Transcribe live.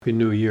Happy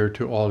New Year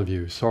to all of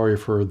you. Sorry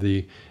for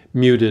the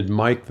muted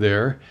mic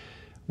there.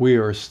 We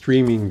are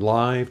streaming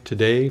live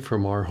today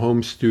from our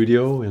home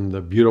studio in the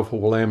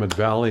beautiful Willamette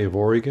Valley of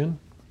Oregon.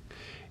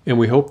 And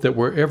we hope that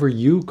wherever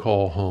you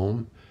call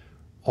home,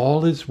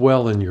 all is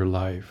well in your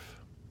life.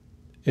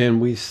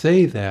 And we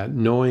say that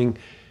knowing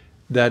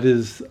that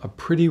is a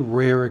pretty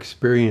rare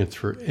experience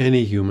for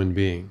any human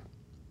being.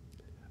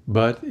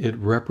 But it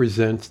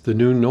represents the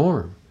new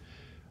norm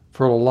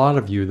for a lot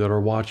of you that are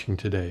watching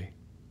today.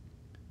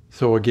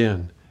 So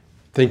again,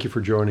 thank you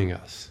for joining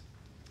us.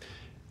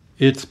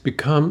 It's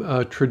become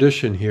a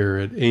tradition here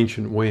at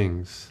Ancient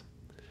Wings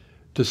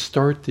to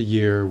start the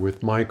year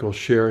with Michael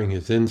sharing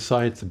his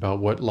insights about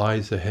what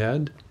lies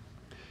ahead.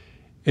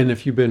 And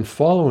if you've been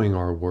following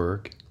our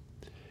work,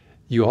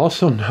 you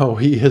also know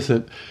he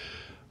isn't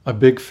a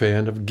big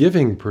fan of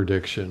giving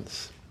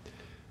predictions,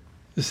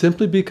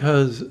 simply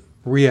because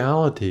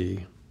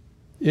reality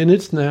in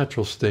its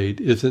natural state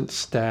isn't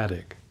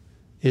static.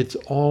 It's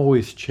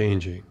always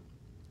changing,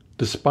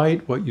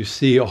 despite what you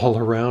see all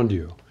around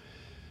you.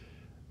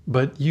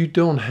 But you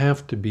don't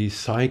have to be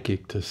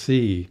psychic to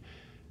see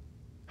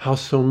how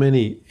so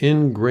many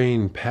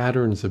ingrained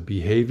patterns of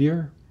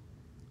behavior,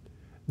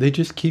 they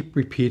just keep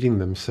repeating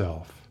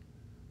themselves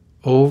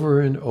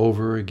over and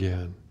over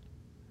again.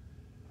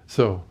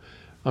 So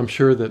I'm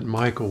sure that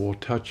Michael will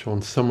touch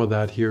on some of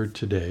that here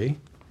today.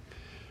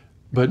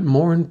 But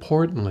more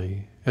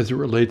importantly, as it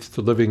relates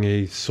to living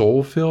a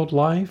soul-filled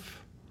life,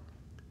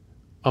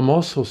 I'm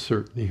also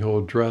certain he'll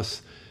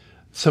address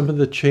some of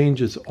the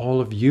changes all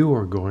of you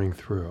are going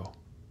through,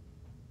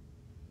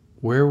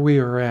 where we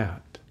are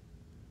at,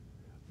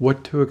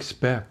 what to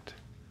expect,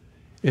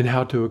 and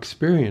how to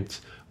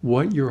experience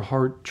what your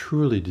heart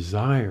truly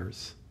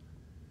desires.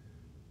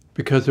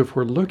 Because if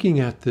we're looking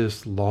at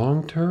this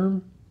long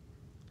term,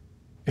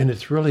 and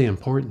it's really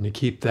important to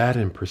keep that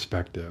in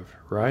perspective,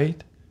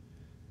 right?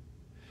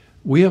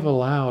 We have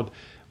allowed,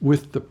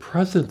 with the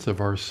presence of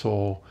our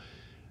soul,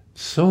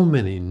 so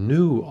many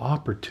new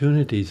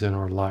opportunities in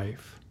our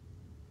life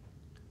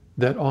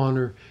that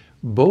honor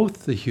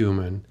both the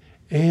human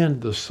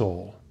and the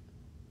soul.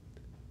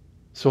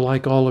 So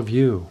like all of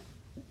you,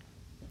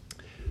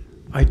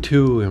 I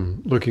too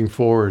am looking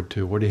forward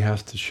to what he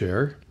has to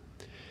share.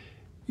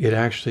 It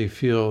actually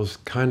feels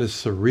kind of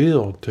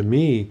surreal to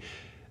me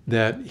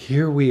that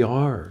here we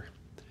are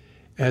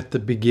at the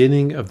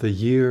beginning of the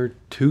year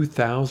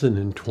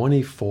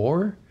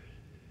 2024,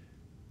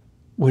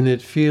 when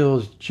it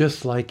feels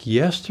just like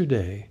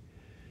yesterday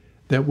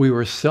that we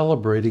were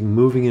celebrating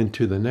moving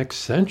into the next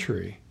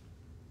century.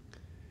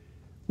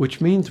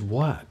 Which means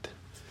what?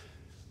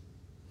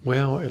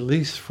 Well, at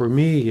least for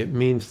me, it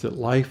means that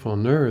life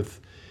on Earth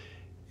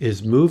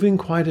is moving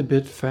quite a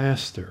bit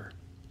faster.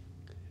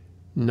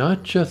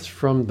 Not just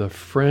from the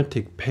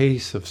frantic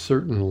pace of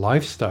certain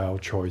lifestyle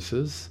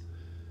choices,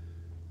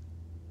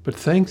 but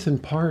thanks in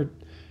part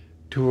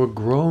to a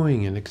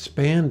growing and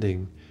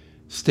expanding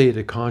state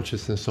of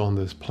consciousness on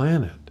this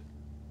planet,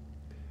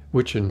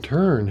 which in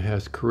turn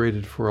has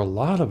created for a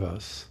lot of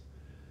us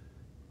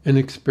an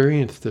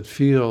experience that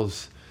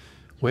feels,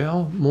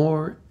 well,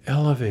 more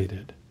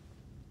elevated.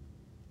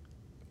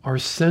 Our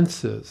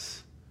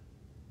senses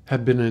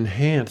have been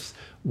enhanced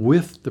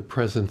with the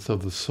presence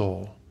of the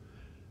soul.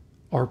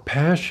 Our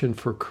passion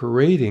for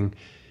creating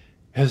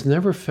has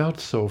never felt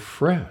so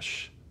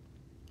fresh,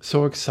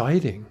 so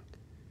exciting.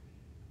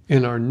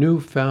 And our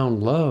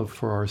newfound love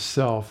for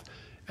ourself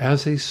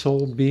as a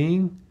soul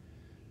being,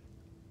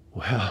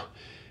 well,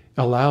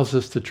 allows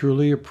us to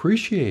truly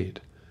appreciate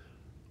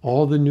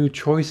all the new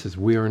choices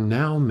we are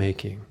now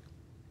making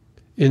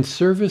in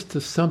service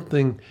to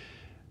something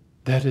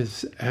that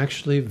is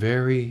actually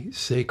very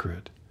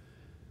sacred,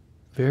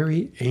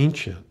 very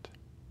ancient.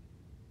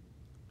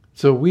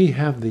 So we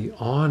have the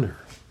honor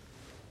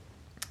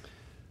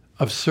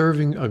of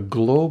serving a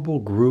global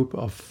group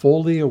of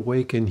fully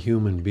awakened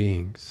human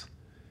beings.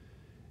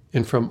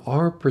 And from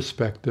our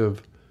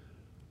perspective,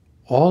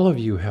 all of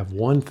you have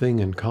one thing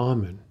in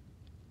common.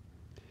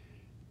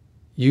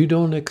 You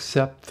don't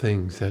accept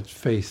things at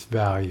face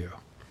value.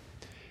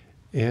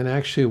 And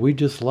actually, we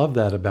just love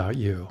that about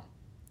you.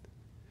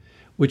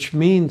 Which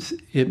means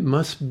it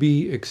must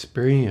be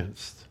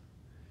experienced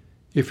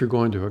if you're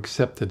going to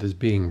accept it as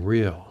being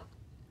real.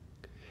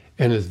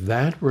 And as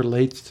that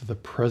relates to the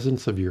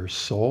presence of your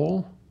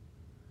soul,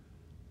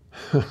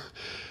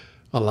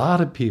 a lot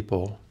of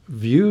people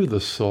view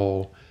the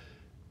soul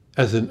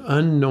as an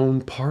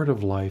unknown part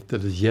of life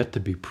that is yet to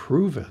be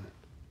proven.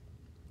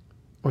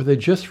 Or they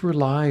just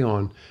rely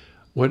on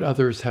what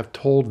others have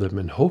told them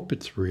and hope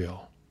it's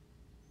real.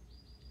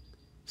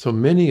 So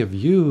many of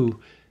you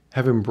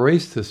have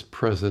embraced this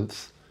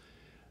presence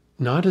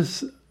not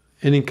as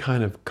any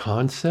kind of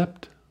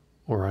concept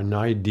or an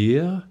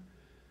idea.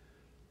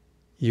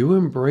 You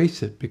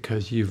embrace it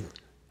because you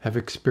have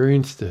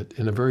experienced it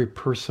in a very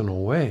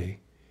personal way.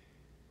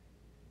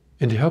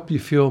 And to help you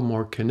feel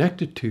more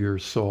connected to your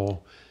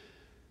soul,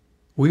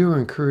 we are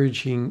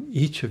encouraging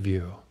each of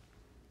you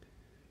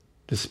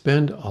to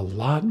spend a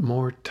lot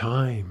more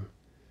time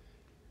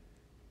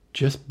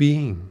just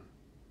being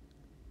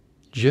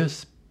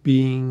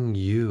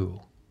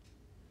you.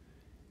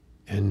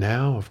 And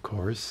now, of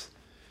course,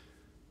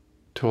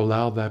 to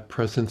allow that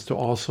presence to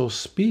also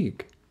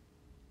speak.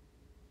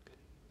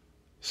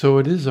 So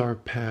it is our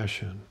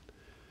passion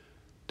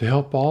to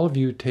help all of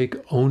you take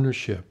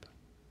ownership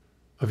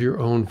of your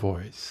own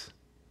voice,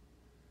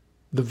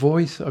 the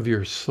voice of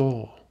your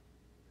soul,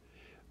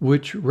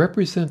 which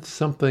represents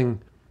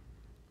something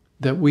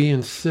that we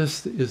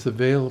insist is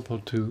available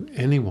to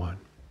anyone.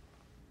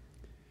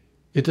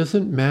 It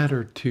doesn't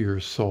matter to your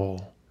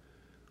soul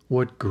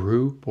what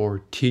group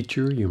or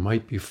teacher you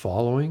might be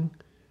following.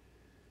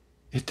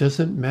 It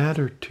doesn't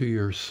matter to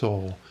your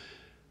soul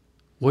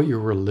what your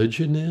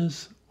religion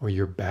is or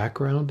your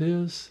background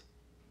is.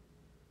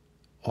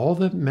 All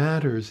that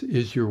matters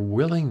is your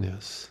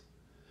willingness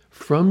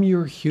from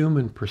your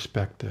human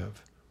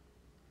perspective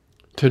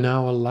to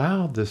now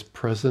allow this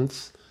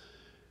presence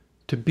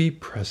to be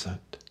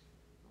present.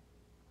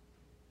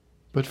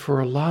 But for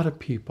a lot of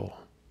people,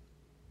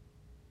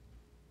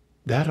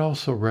 that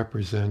also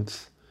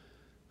represents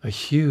a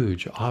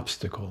huge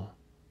obstacle,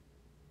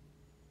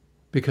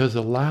 because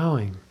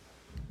allowing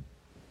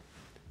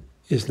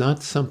is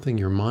not something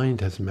your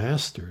mind has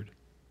mastered.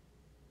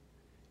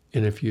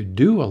 And if you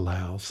do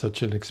allow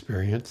such an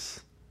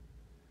experience,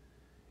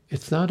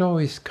 it's not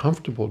always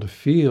comfortable to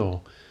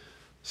feel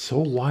so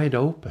wide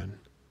open,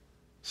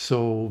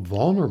 so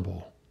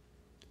vulnerable,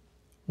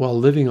 while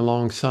living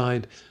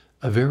alongside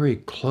a very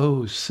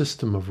closed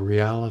system of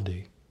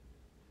reality,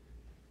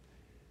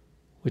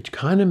 which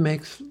kind of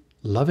makes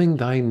loving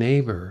thy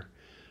neighbor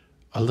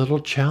a little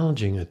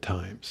challenging at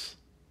times.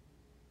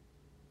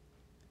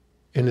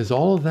 And as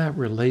all of that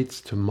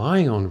relates to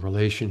my own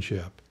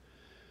relationship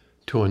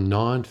to a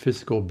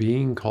non-physical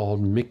being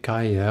called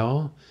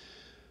Michael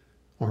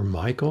or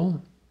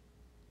Michael,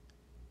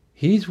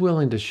 he's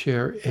willing to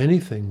share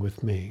anything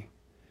with me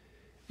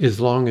as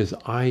long as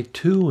I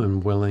too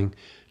am willing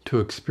to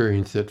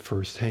experience it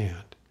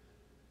firsthand.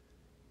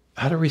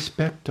 Out of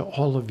respect to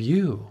all of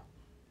you.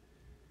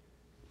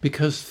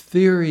 Because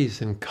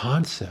theories and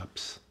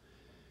concepts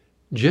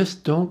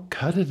just don't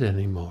cut it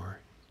anymore,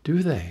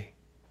 do they?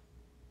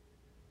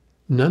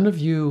 None of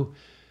you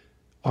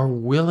are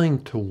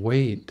willing to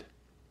wait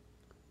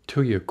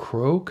till you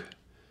croak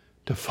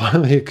to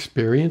finally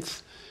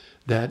experience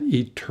that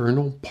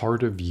eternal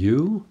part of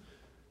you.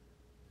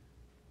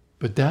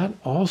 But that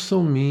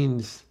also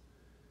means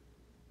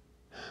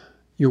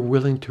you're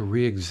willing to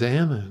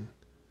re-examine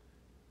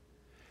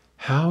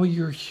how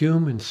your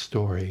human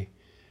story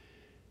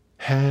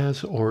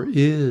has or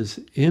is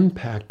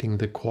impacting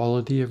the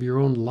quality of your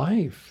own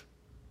life.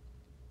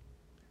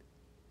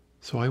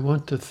 So I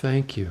want to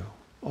thank you,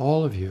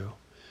 all of you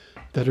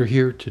that are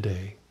here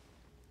today,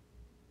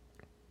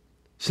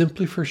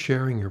 simply for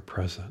sharing your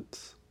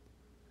presence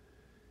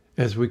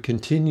as we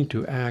continue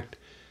to act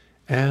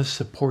as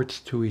supports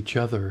to each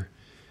other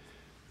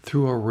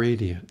through our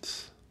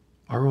radiance,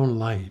 our own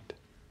light.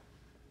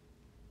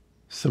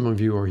 Some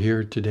of you are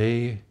here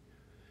today.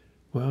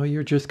 Well,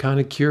 you're just kind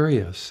of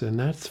curious, and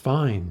that's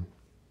fine.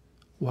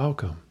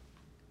 Welcome.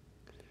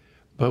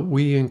 But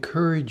we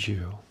encourage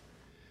you,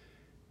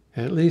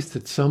 at least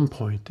at some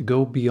point, to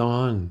go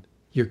beyond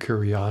your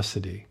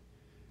curiosity.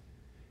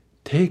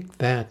 Take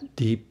that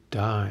deep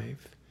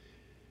dive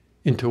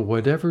into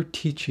whatever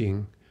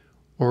teaching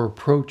or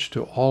approach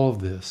to all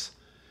of this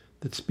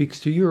that speaks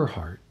to your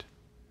heart.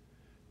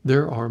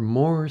 There are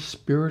more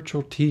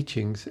spiritual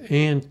teachings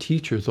and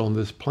teachers on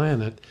this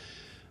planet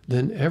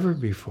than ever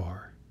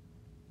before.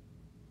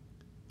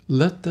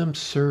 Let them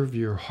serve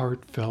your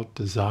heartfelt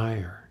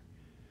desire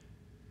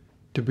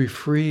to be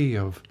free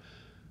of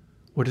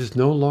what is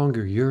no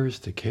longer yours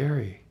to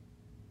carry.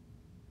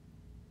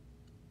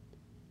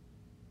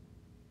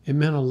 It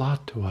meant a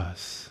lot to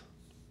us,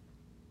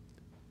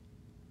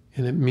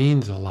 and it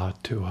means a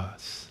lot to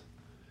us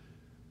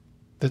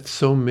that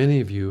so many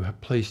of you have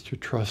placed your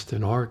trust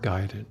in our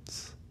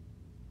guidance.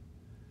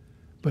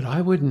 But I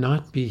would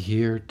not be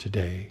here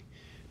today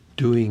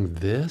doing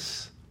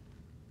this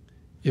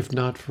if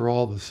not for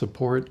all the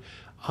support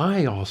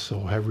I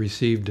also have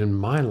received in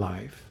my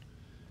life.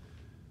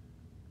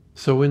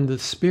 So in the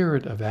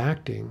spirit of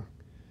acting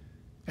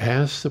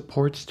as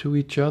supports to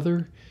each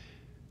other,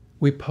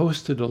 we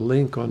posted a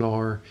link on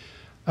our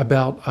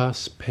About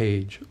Us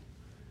page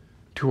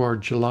to our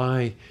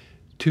July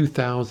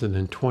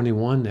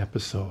 2021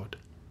 episode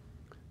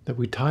that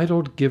we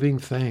titled Giving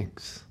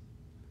Thanks,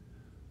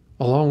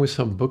 along with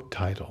some book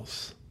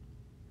titles,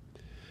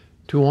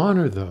 to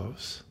honor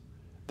those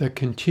that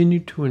continue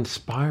to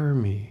inspire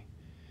me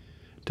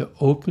to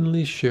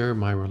openly share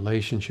my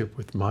relationship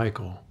with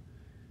Michael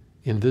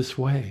in this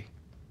way.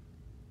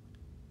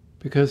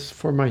 Because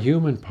for my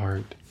human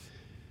part,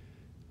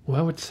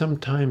 well, it's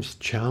sometimes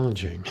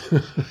challenging,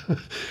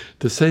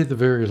 to say the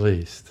very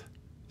least,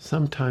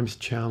 sometimes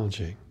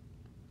challenging.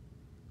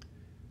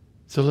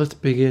 So let's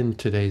begin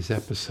today's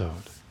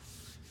episode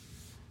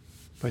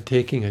by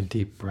taking a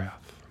deep breath.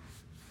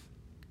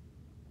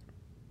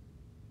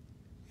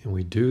 And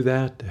we do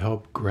that to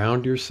help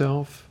ground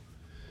yourself,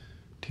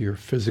 to your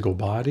physical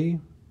body.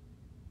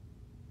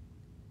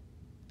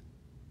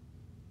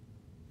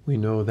 We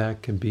know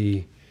that can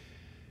be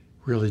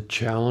really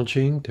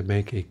challenging to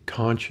make a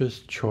conscious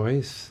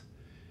choice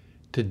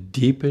to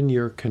deepen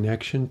your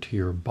connection to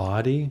your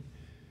body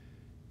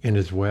and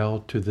as well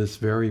to this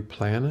very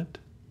planet.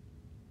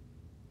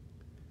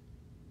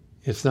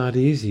 It's not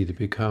easy to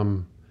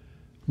become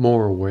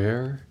more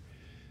aware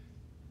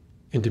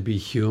and to be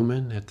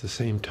human at the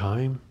same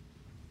time,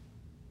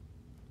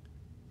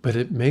 but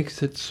it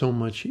makes it so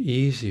much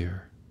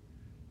easier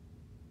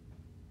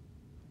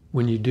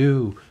when you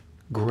do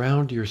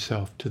ground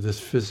yourself to this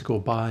physical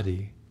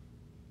body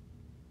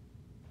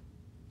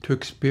to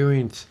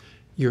experience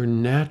your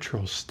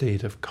natural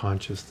state of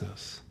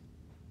consciousness.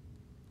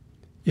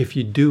 If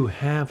you do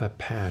have a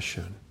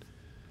passion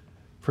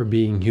for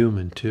being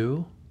human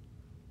too.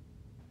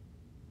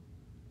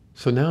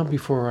 So now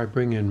before I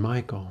bring in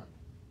Michael,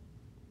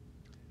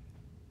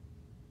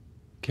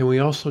 can we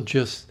also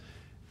just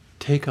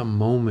take a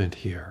moment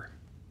here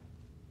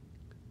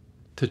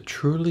to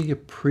truly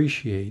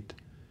appreciate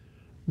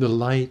the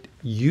light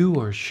you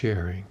are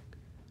sharing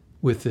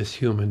with this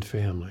human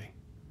family?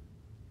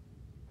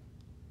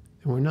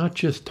 And we're not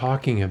just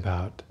talking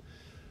about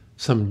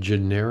some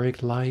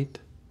generic light.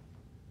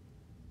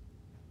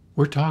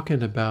 We're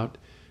talking about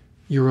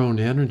your own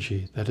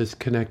energy that is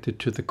connected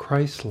to the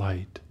Christ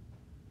light.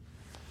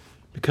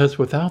 Because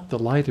without the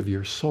light of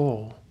your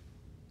soul,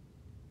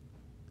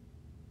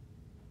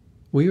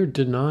 we are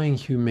denying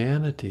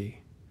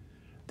humanity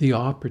the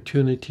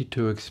opportunity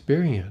to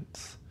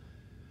experience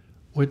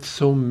what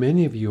so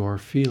many of you are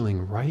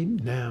feeling right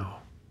now.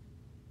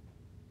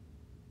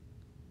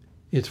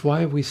 It's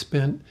why we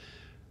spent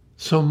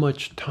so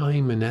much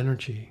time and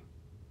energy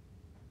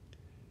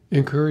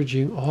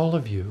encouraging all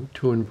of you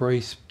to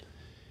embrace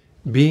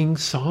being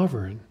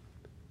sovereign,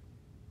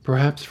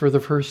 perhaps for the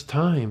first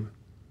time,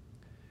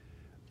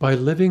 by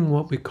living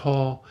what we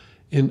call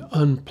an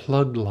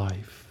unplugged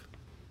life,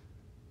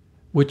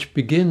 which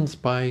begins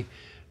by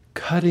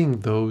cutting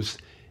those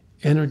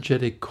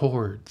energetic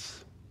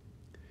cords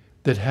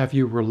that have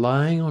you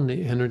relying on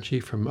the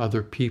energy from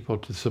other people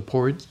to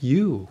support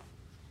you,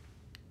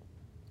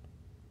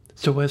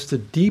 so as to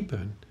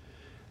deepen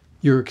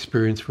your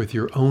experience with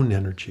your own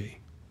energy.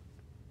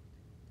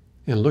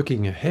 And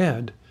looking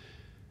ahead,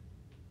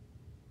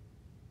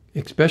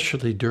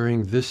 especially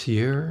during this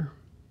year,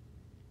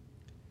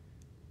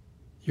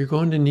 you're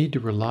going to need to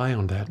rely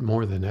on that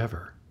more than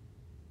ever.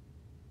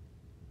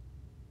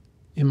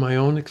 In my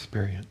own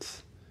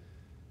experience,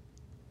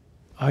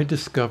 I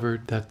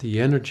discovered that the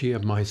energy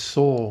of my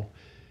soul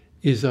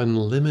is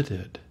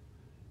unlimited.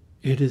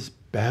 It is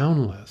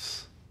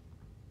boundless.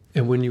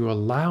 And when you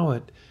allow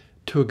it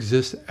to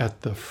exist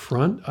at the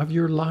front of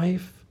your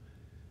life,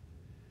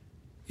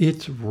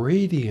 its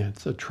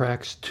radiance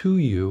attracts to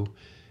you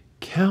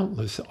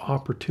countless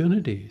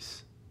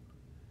opportunities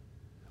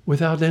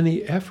without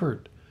any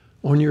effort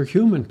on your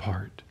human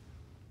part.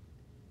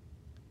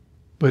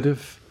 But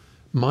if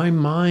my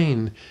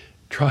mind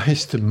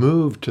tries to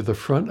move to the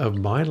front of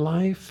my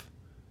life,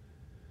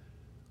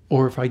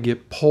 or if I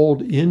get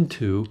pulled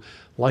into,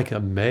 like a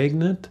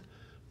magnet,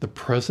 the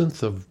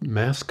presence of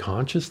mass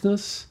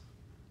consciousness,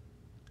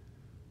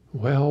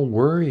 well,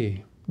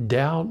 worry,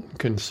 doubt, and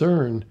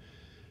concern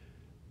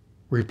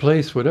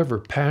replace whatever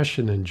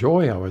passion and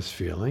joy I was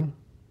feeling.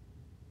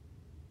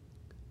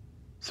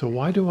 So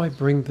why do I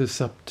bring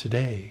this up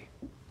today?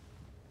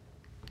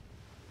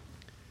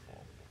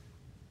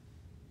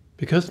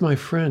 Because, my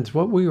friends,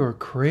 what we are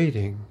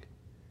creating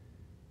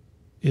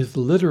is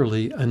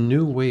literally a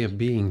new way of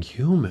being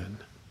human.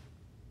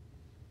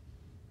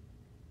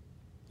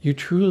 You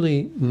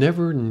truly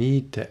never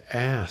need to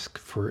ask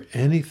for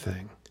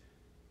anything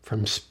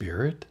from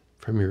spirit,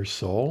 from your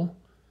soul.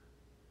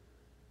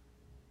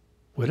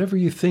 Whatever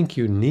you think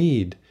you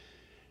need,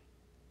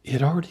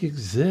 it already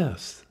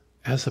exists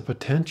as a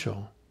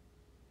potential.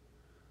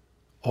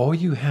 All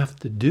you have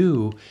to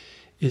do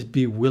is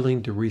be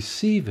willing to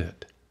receive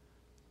it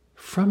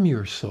from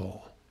your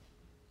soul.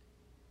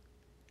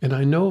 And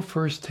I know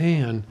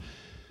firsthand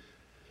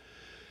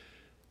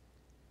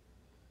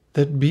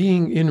that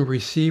being in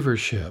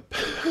receivership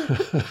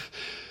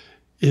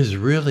is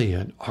really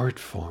an art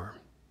form,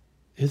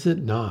 is it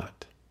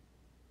not?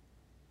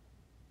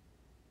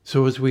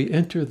 So as we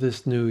enter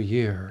this new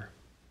year,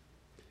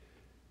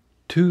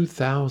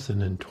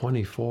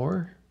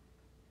 2024,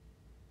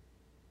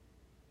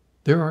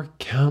 there are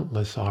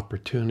countless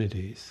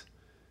opportunities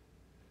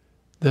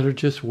that are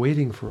just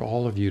waiting for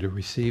all of you to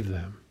receive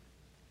them.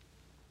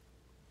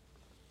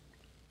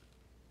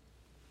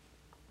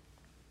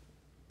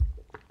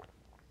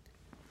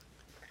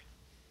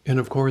 And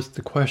of course,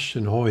 the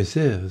question always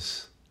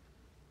is,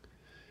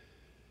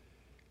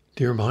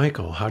 dear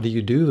Michael, how do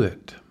you do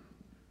it?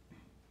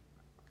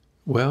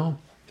 Well,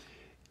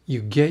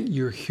 you get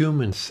your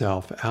human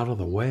self out of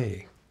the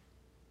way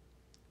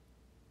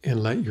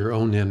and let your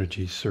own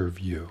energy serve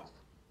you.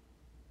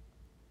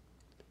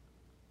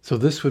 So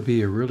this would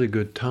be a really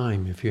good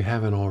time, if you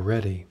haven't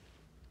already,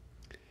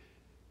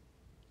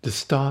 to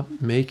stop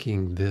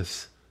making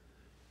this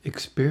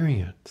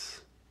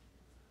experience,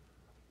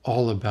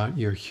 all about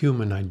your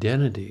human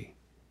identity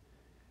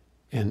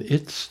and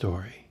its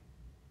story.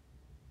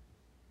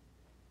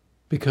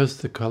 Because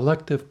the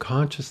collective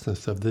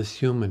consciousness of this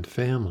human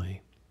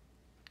family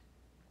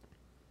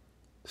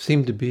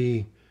seemed to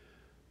be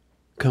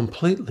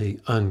completely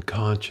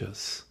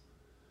unconscious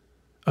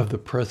of the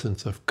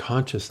presence of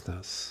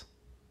consciousness.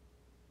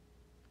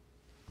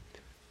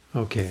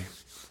 Okay,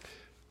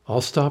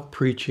 I'll stop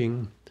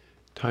preaching.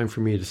 Time for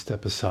me to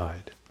step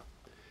aside.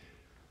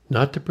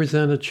 Not to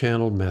present a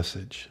channeled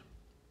message.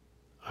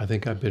 I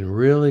think I've been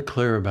really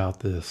clear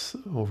about this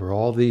over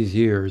all these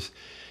years.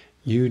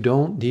 You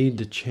don't need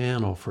to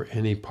channel for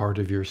any part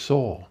of your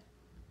soul.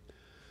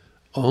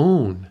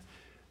 Own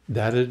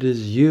that it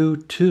is you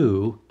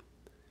too,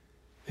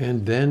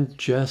 and then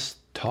just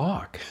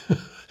talk.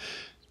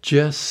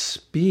 Just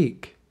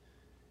speak.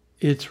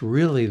 It's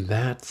really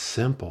that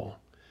simple.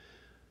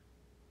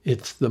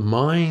 It's the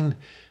mind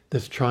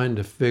that's trying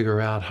to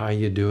figure out how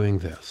you're doing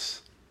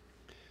this.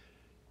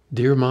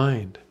 Dear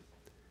mind,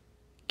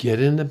 get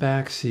in the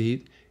back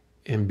seat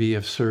and be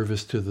of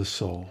service to the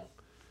soul.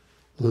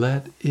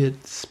 Let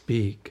it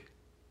speak.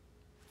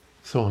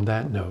 So on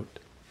that note,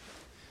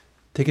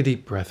 take a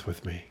deep breath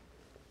with me.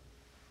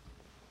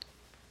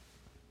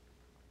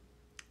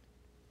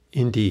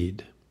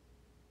 Indeed,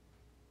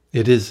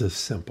 it is this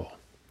simple.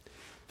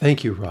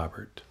 Thank you,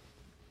 Robert.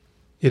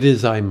 It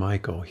is I,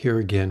 Michael, here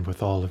again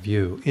with all of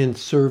you, in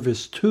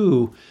service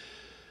to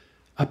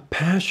a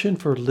passion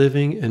for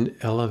living an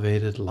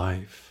elevated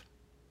life.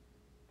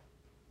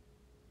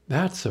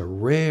 That's a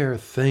rare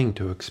thing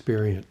to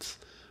experience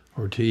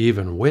or to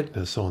even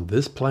witness on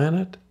this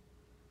planet.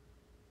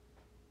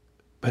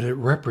 But it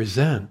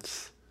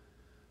represents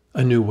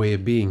a new way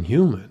of being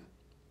human.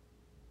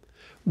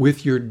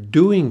 With your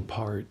doing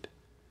part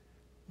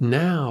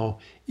now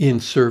in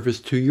service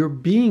to your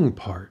being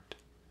part.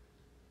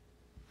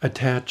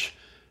 Attach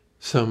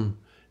some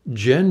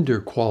gender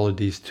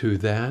qualities to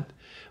that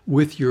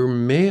with your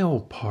male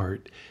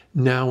part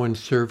now in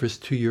service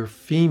to your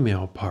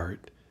female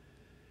part.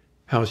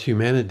 How's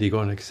humanity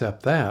going to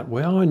accept that?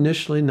 Well,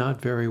 initially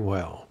not very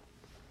well.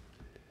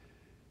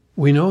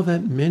 We know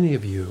that many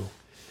of you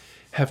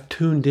have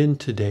tuned in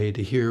today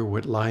to hear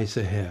what lies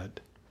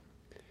ahead.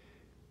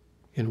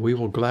 And we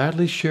will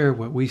gladly share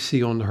what we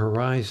see on the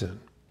horizon.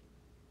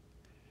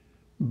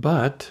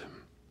 But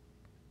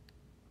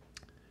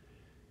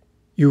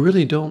you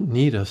really don't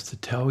need us to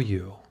tell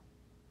you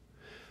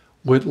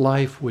what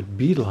life would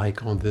be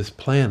like on this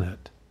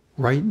planet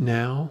right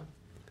now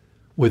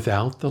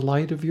without the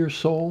light of your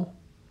soul.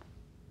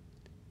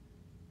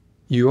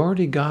 You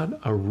already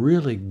got a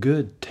really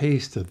good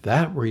taste of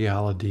that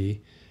reality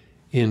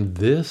in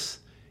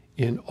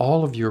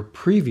all of your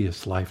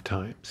previous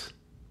lifetimes.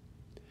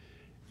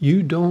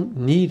 You don't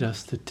need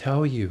us to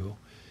tell you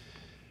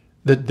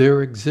that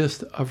there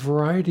exists a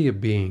variety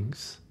of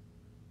beings,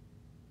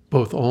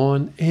 both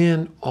on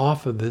and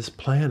off of this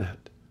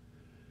planet,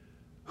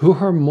 who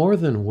are more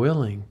than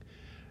willing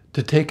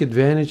to take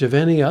advantage of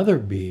any other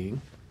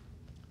being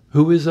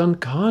who is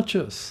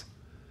unconscious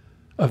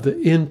of the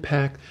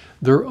impact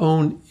their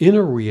own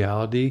inner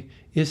reality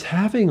is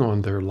having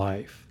on their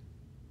life.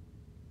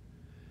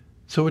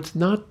 So it's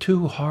not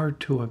too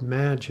hard to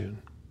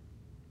imagine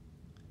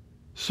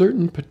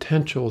certain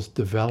potentials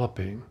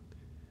developing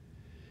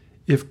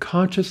if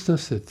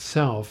consciousness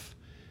itself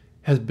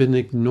has been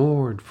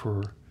ignored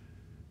for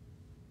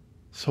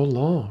so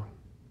long.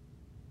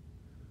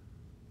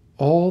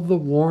 All the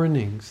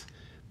warnings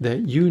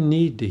that you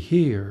need to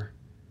hear,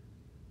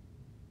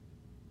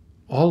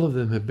 all of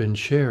them have been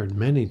shared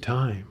many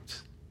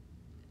times,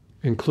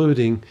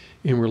 including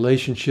in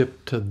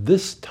relationship to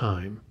this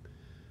time,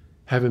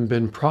 having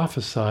been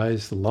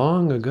prophesized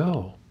long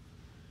ago,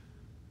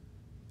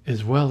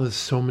 as well as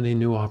so many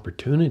new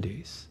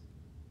opportunities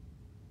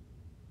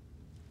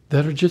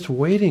that are just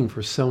waiting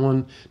for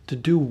someone to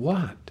do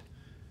what?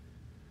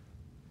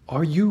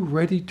 Are you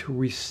ready to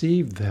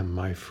receive them,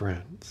 my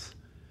friends?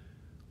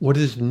 What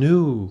is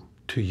new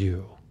to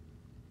you?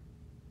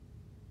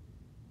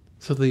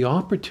 So the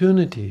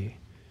opportunity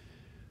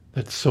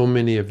that so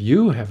many of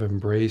you have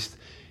embraced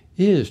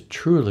is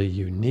truly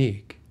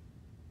unique.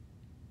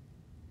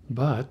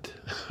 But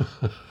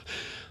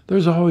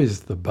there's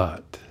always the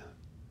but.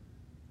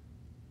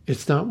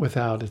 It's not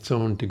without its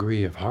own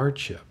degree of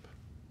hardship.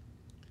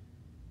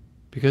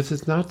 Because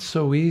it's not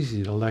so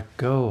easy to let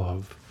go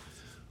of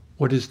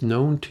what is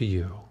known to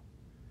you.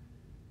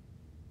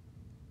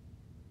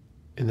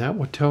 And that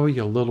will tell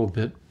you a little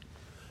bit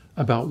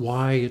about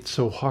why it's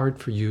so hard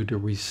for you to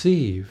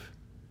receive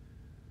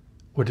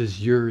what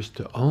is yours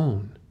to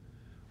own,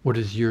 what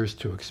is yours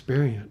to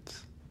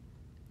experience.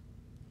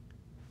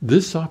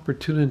 This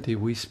opportunity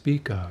we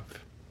speak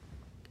of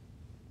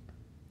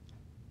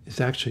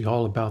is actually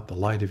all about the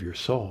light of your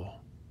soul.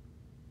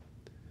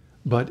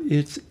 But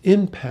its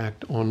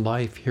impact on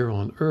life here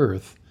on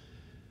earth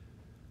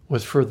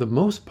was for the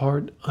most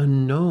part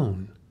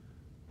unknown.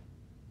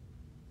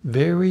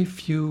 Very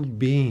few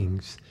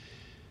beings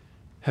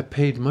have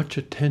paid much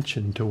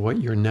attention to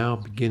what you're now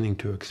beginning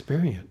to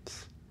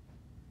experience,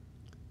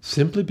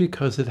 simply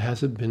because it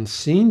hasn't been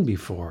seen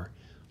before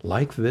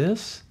like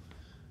this.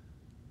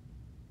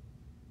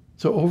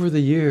 So over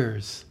the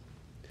years,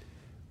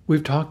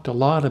 we've talked a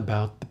lot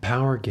about the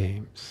power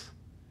games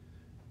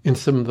and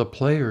some of the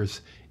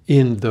players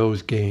in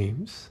those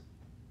games.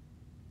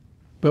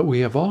 But we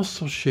have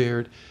also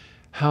shared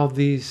how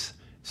these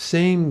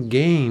same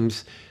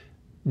games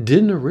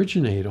didn't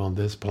originate on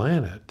this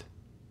planet.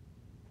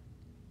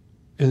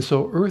 And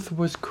so Earth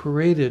was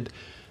created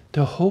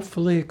to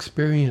hopefully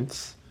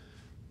experience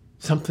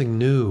something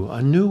new,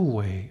 a new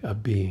way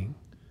of being.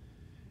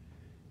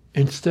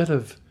 Instead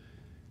of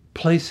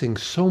placing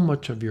so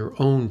much of your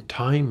own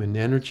time and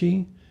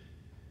energy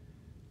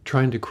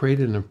trying to create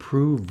an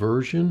improved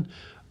version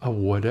of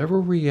whatever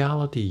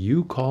reality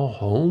you call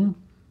home,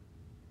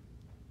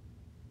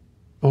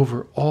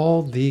 over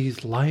all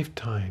these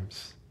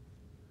lifetimes,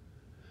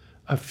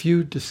 a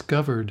few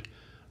discovered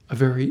a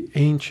very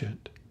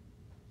ancient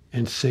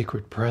and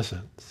sacred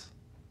presence,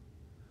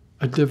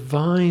 a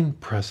divine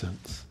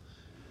presence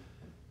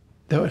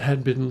that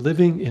had been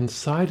living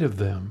inside of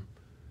them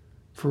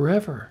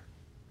forever,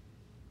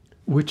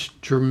 which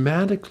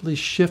dramatically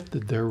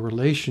shifted their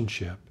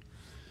relationship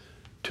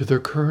to their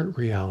current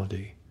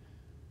reality,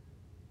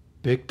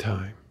 big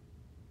time.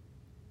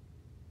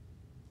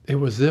 It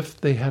was as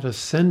if they had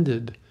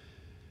ascended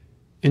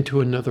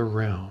into another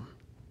realm.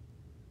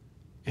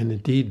 And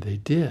indeed they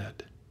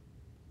did.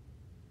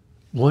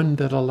 One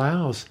that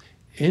allows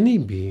any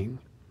being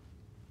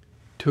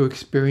to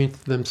experience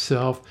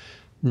themselves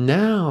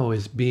now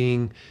as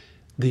being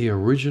the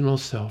original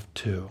self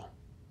too.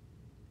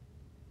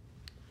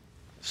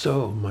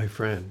 So, my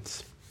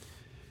friends,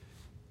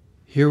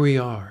 here we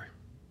are,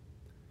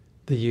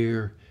 the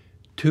year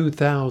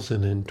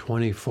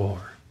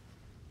 2024.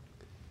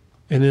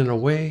 And in a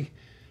way,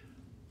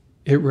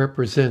 it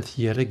represents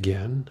yet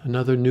again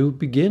another new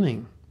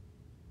beginning,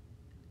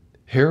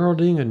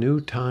 heralding a new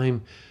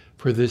time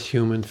for this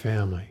human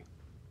family.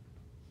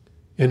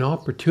 An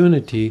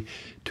opportunity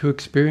to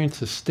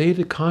experience a state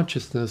of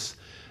consciousness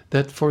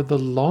that for the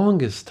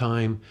longest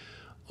time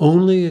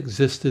only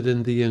existed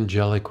in the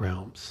angelic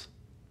realms.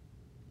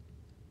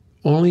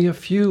 Only a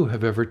few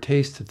have ever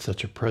tasted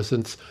such a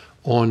presence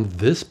on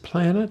this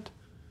planet.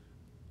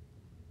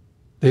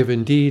 They've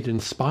indeed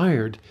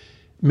inspired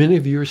many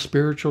of your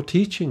spiritual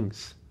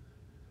teachings,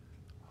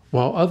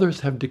 while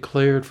others have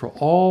declared for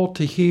all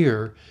to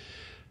hear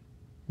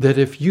that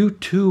if you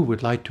too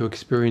would like to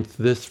experience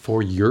this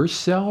for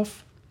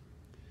yourself,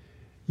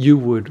 you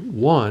would,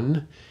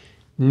 1,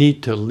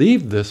 need to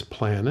leave this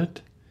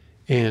planet,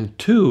 and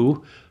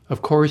 2,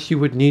 of course, you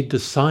would need to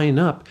sign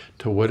up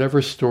to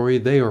whatever story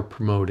they are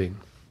promoting.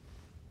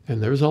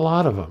 And there's a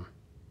lot of them.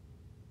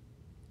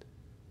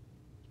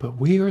 But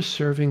we are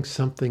serving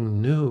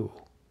something new.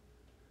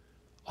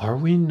 Are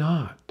we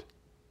not?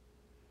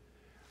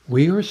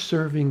 We are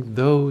serving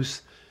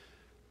those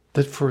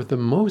that for the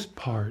most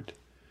part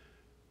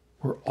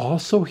were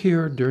also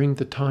here during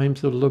the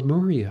times of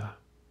Lemuria.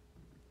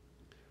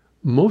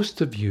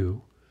 Most of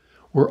you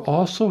were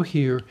also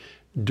here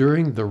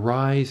during the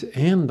rise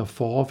and the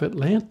fall of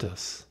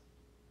Atlantis.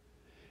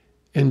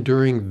 And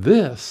during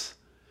this,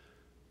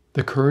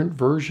 the current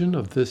version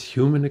of this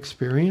human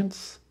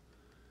experience,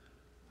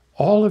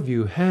 all of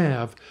you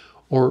have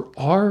or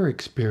are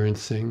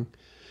experiencing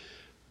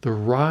the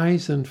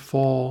rise and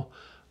fall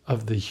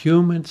of the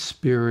human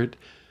spirit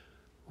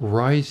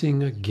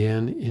rising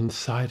again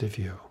inside of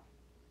you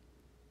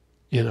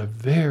in a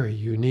very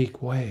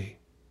unique way.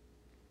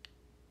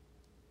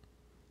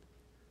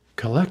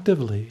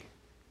 Collectively,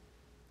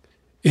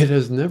 it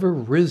has never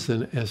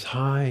risen as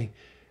high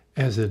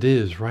as it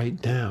is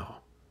right now.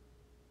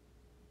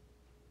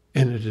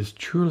 And it is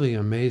truly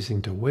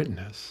amazing to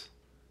witness.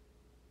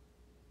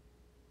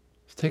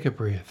 Let's take a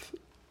breath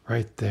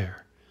right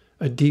there,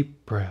 a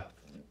deep breath.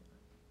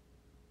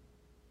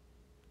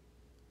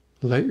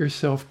 Let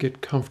yourself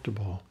get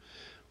comfortable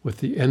with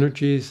the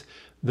energies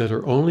that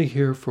are only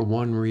here for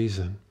one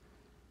reason,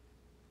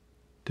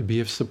 to be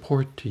of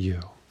support to you.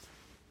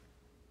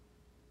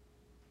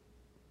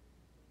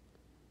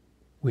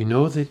 We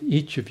know that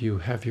each of you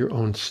have your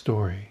own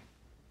story,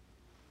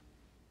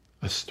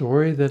 a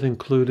story that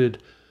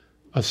included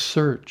a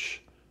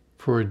search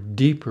for a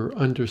deeper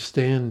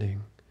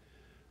understanding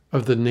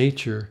of the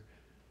nature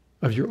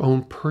of your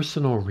own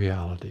personal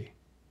reality,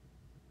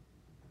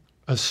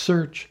 a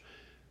search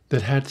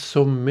that had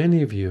so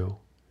many of you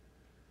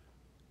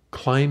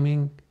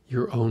climbing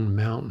your own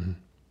mountain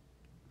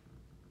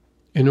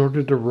in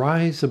order to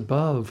rise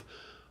above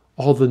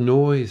all the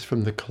noise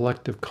from the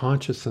collective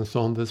consciousness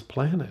on this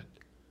planet.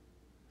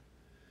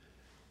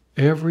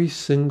 Every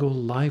single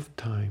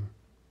lifetime,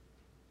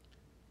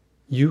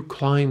 you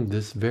climbed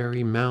this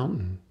very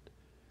mountain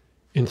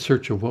in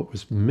search of what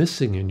was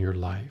missing in your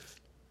life.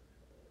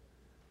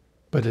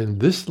 But in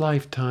this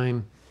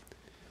lifetime,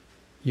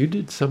 you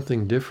did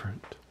something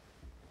different.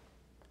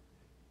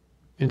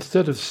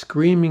 Instead of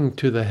screaming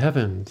to the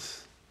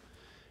heavens,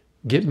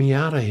 "Get me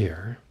out of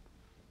here,"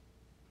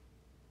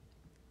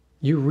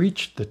 you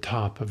reached the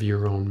top of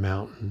your own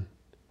mountain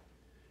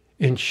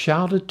and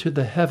shouted to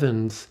the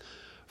heavens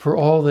for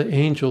all the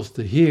angels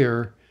to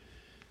hear,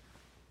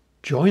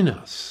 "Join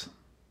us."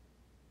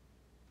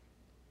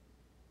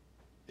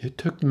 It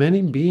took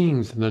many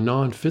beings in the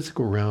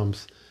non-physical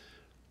realms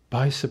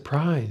by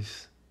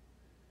surprise.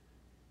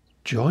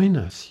 "Join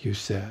us," you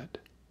said.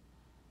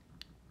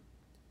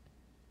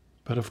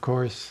 But of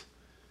course,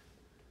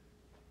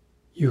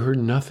 you heard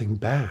nothing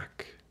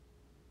back.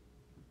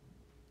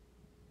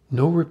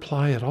 No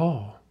reply at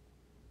all.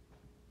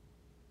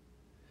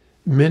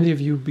 Many of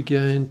you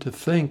began to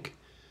think,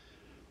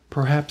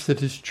 perhaps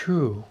it is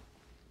true.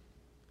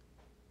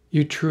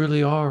 You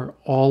truly are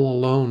all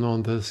alone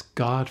on this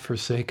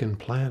God-forsaken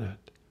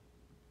planet.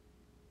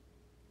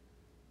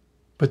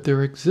 But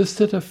there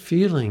existed a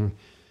feeling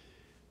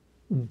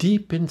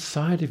deep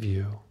inside of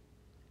you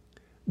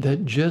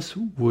that just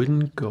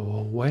wouldn't go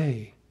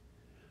away.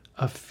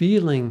 A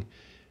feeling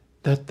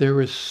that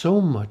there is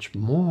so much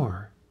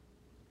more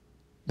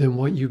than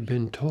what you've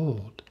been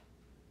told.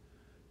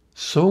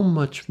 So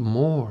much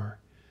more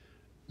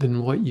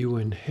than what you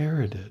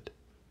inherited.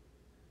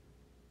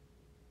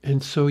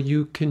 And so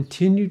you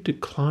continued to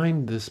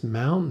climb this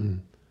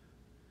mountain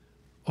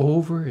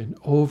over and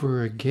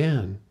over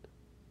again.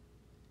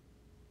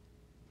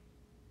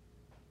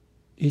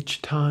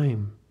 Each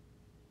time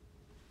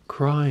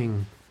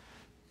crying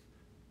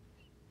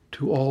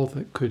to all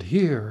that could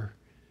hear,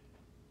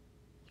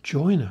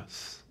 "Join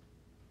us."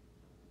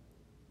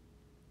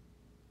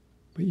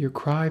 But your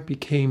cry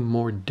became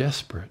more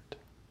desperate.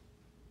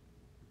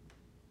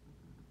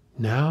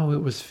 Now it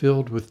was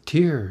filled with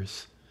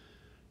tears,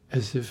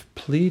 as if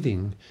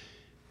pleading,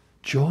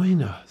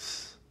 "Join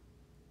us."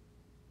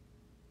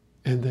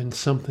 And then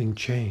something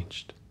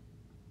changed.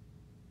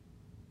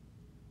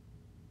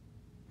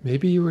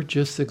 Maybe you were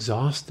just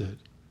exhausted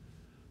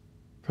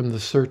from the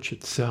search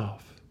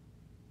itself.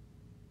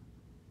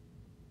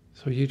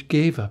 So you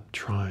gave up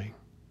trying.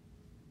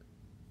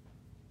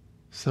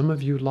 Some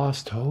of you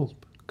lost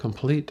hope,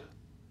 complete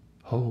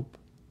hope.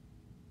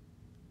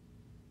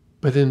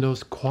 But in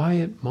those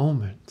quiet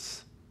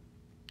moments,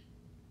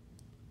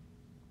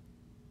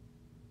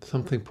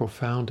 something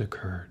profound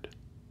occurred.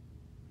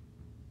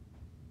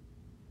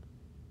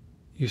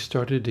 You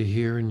started to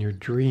hear in your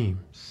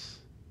dreams.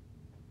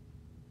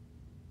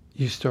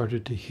 You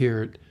started to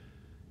hear it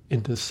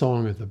in the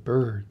song of the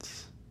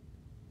birds.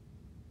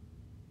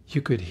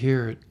 You could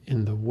hear it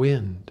in the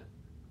wind,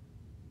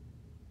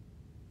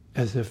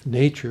 as if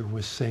nature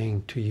was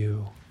saying to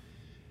you,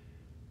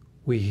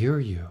 "We hear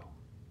you.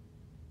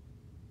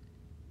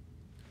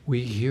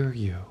 We hear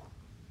you."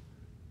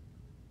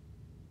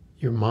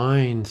 Your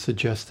mind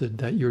suggested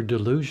that you're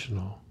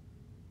delusional.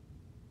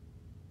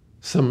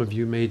 Some of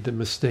you made the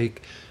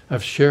mistake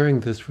of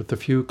sharing this with a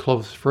few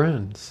close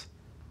friends.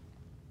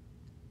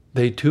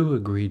 They too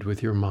agreed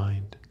with your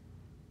mind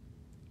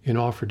and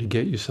offered to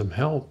get you some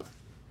help.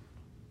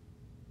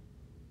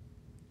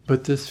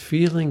 But this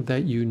feeling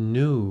that you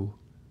knew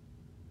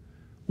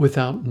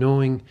without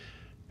knowing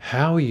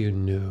how you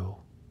knew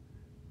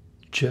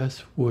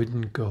just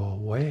wouldn't go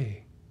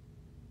away.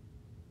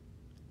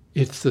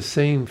 It's the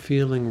same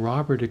feeling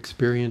Robert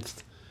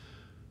experienced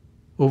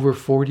over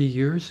 40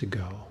 years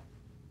ago,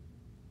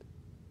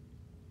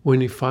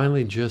 when he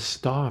finally just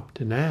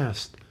stopped and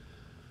asked,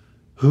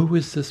 "Who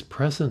is this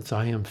presence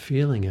I am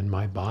feeling in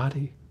my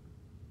body?"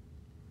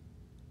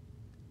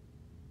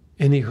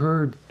 And he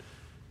heard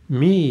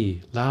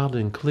me loud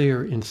and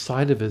clear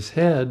inside of his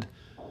head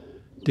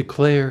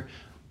declare,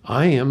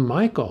 "I am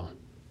Michael."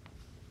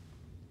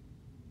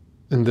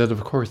 And then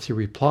of course he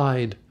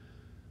replied,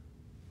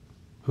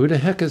 "Who the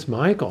heck is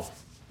Michael?"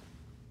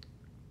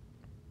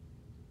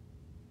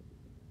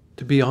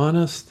 To be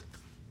honest,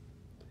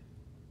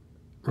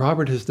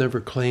 Robert has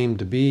never claimed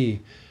to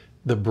be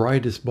the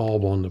brightest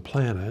bulb on the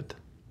planet,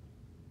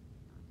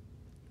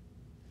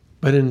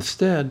 but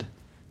instead,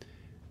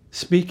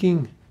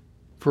 speaking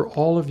for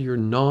all of your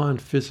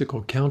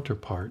non-physical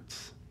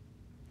counterparts,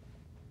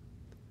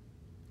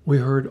 we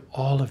heard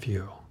all of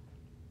you.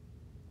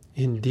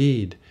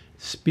 Indeed,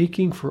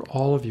 speaking for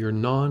all of your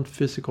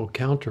non-physical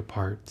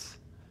counterparts,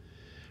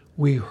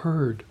 we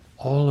heard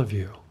all of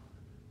you.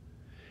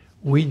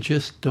 We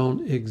just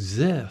don't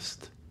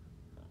exist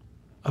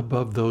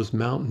above those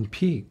mountain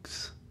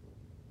peaks.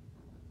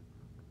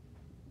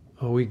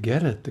 Oh, we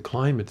get it. The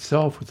climb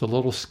itself was a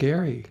little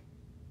scary.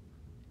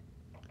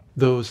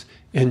 Those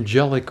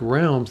angelic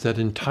realms that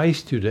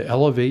enticed you to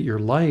elevate your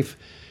life,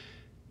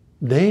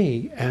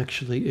 they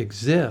actually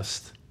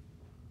exist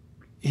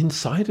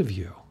inside of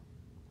you.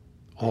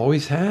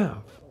 Always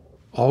have.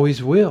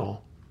 Always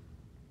will.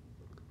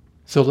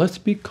 So let's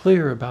be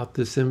clear about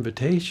this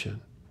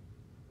invitation.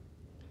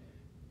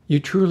 You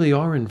truly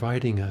are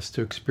inviting us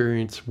to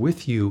experience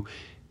with you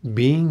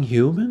being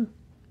human.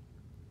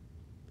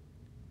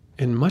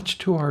 And much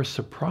to our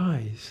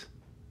surprise,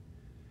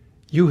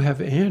 you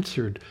have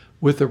answered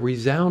with a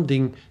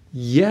resounding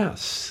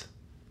yes.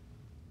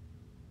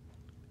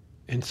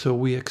 And so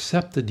we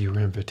accepted your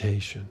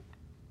invitation.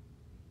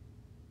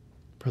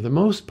 For the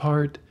most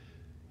part,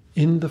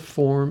 in the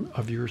form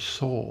of your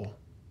soul.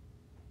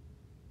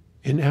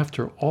 And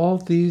after all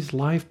these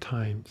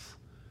lifetimes,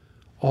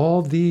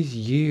 all these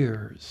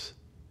years,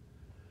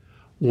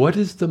 what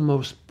is the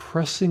most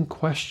pressing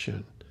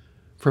question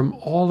from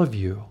all of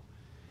you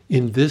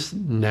in this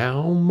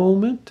now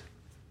moment?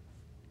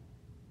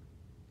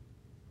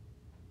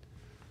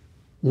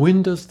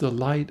 When does the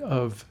light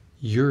of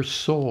your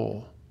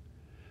soul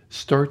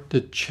start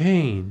to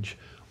change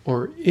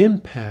or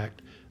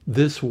impact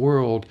this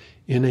world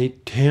in a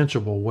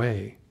tangible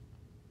way?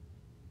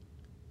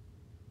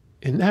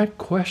 And that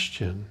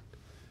question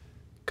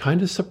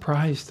kind of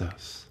surprised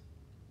us.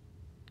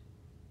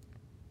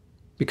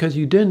 Because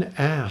you didn't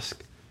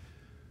ask,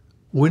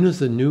 when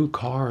is a new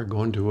car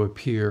going to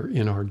appear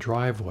in our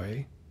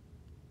driveway?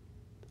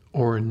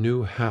 Or a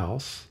new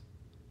house?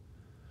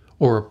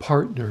 Or a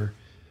partner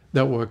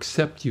that will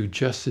accept you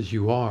just as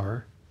you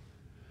are?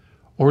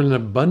 Or an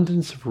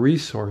abundance of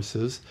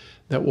resources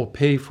that will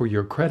pay for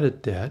your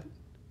credit debt?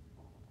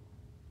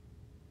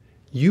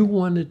 You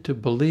wanted to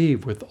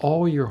believe with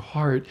all your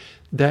heart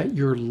that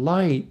your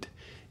light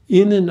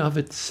in and of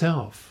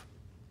itself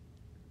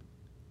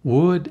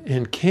would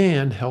and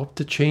can help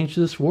to change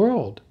this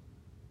world.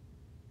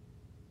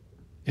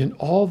 And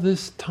all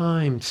this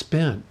time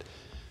spent,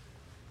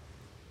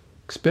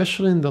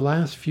 especially in the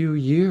last few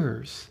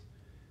years,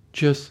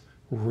 just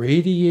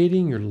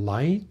radiating your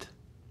light,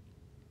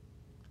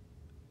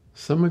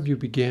 some of you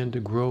began to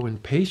grow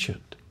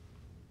impatient.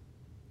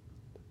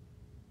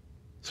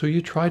 So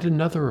you tried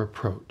another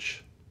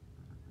approach.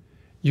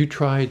 You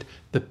tried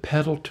the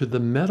pedal to the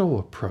metal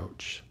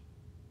approach.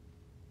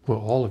 Well,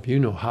 all of you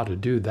know how to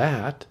do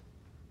that.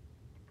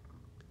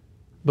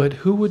 But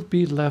who would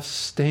be left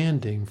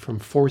standing from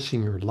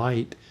forcing your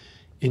light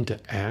into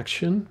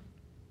action?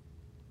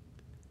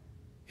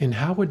 And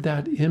how would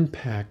that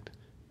impact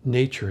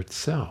nature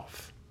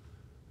itself?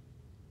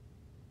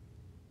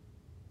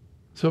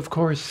 So, of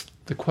course,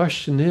 the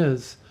question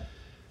is,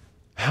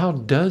 how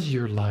does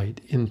your light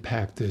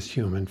impact this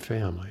human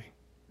family?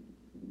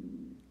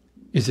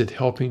 Is it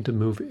helping to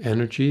move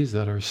energies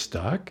that are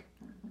stuck?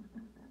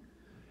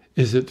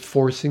 Is it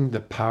forcing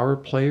the power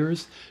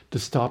players to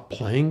stop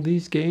playing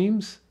these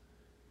games?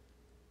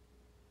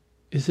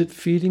 Is it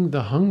feeding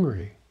the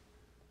hungry?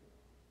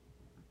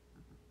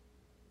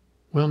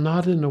 Well,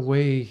 not in a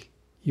way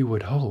you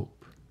would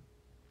hope.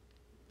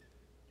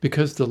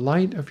 Because the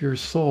light of your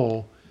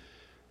soul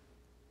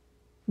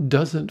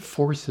doesn't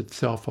force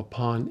itself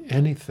upon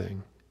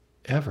anything,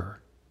 ever.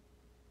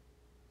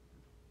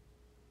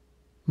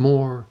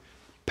 More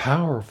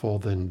powerful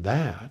than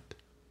that,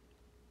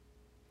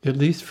 at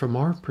least from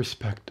our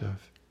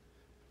perspective,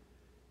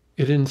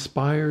 it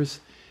inspires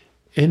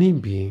any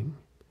being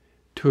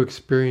to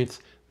experience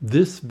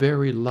this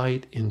very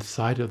light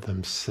inside of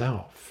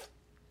themselves.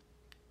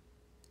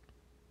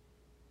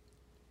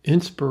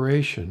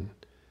 Inspiration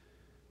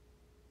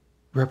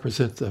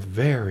represents a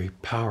very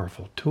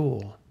powerful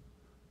tool.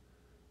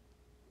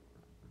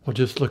 Well,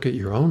 just look at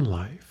your own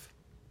life.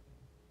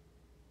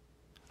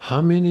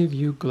 How many of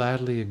you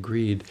gladly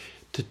agreed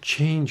to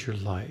change your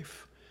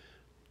life,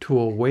 to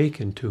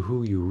awaken to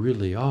who you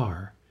really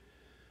are,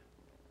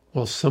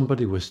 while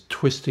somebody was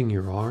twisting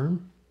your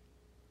arm?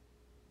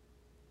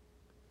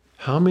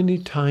 How many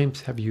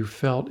times have you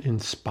felt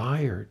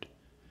inspired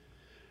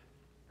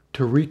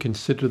to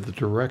reconsider the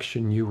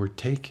direction you were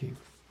taking?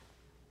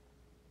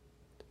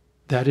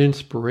 That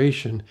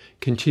inspiration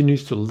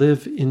continues to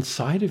live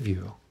inside of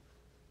you.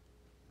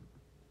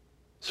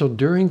 So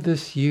during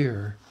this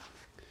year,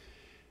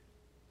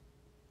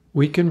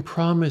 we can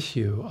promise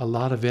you a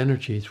lot of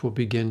energies will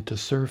begin to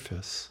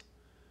surface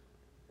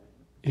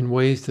in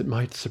ways that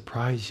might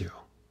surprise you.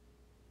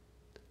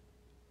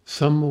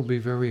 Some will be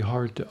very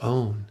hard to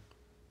own,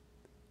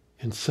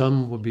 and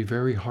some will be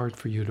very hard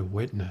for you to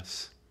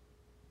witness.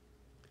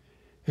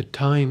 At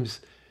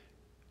times,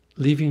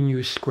 leaving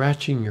you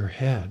scratching your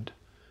head,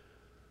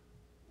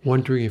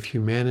 wondering if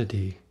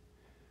humanity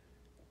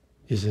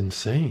is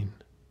insane.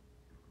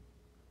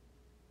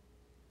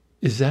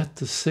 Is that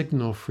the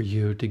signal for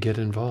you to get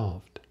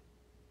involved?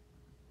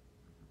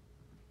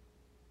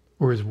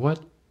 Or is what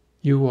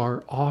you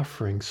are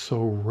offering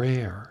so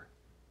rare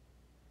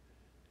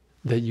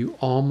that you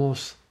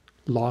almost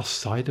lost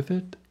sight of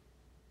it?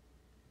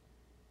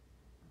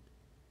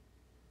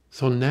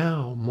 So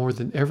now, more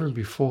than ever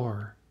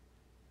before,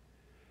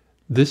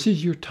 this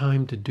is your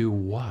time to do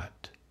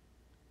what?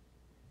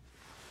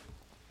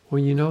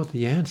 Well, you know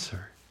the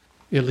answer,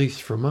 at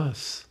least from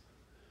us.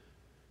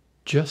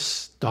 Just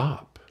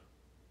stop.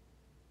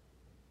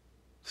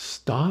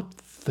 Stop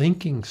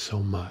thinking so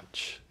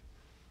much.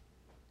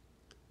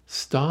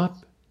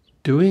 Stop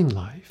doing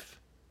life.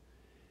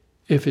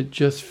 If it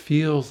just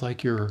feels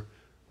like you're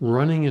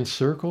running in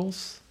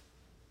circles,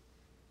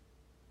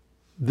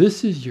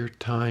 this is your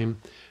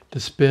time to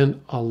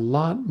spend a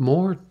lot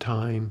more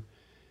time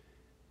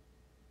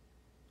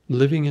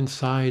living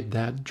inside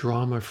that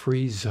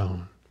drama-free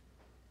zone.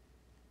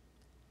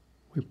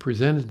 We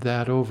presented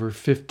that over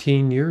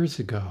 15 years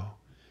ago.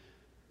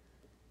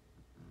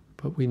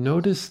 But we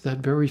notice that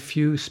very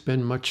few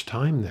spend much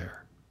time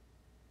there.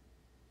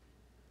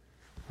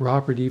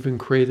 Robert even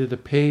created a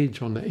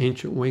page on the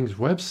Ancient Wings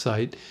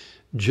website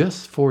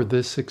just for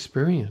this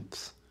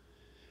experience,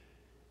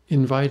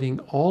 inviting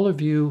all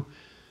of you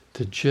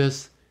to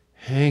just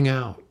hang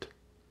out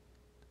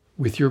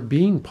with your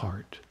being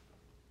part.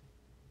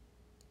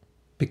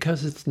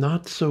 Because it's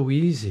not so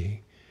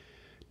easy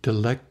to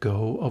let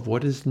go of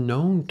what is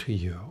known to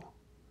you.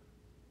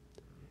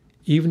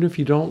 Even if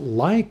you don't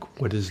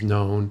like what is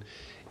known,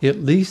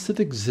 at least it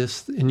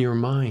exists in your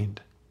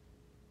mind.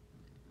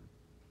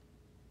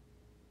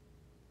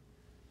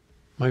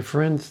 My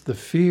friends, the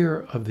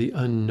fear of the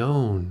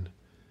unknown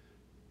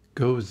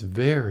goes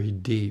very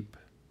deep.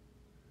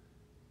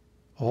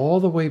 All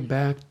the way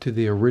back to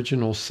the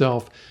original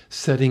self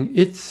setting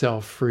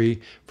itself free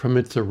from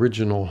its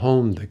original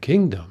home, the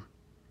kingdom.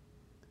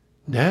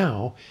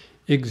 Now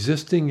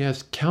existing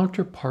as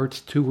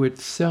counterparts to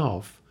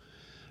itself,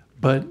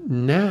 but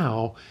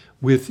now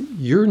with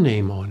your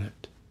name on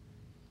it.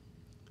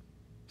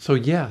 So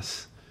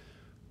yes,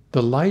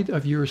 the light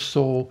of your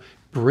soul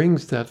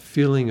brings that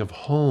feeling of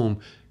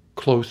home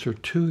closer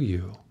to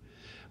you,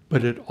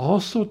 but it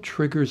also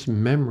triggers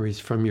memories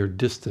from your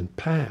distant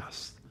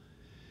past.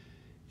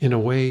 In a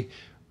way,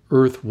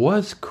 Earth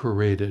was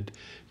created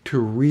to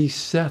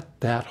reset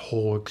that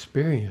whole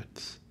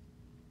experience.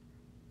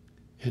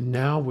 And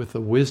now with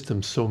the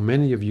wisdom so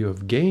many of you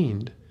have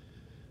gained,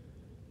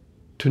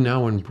 to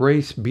now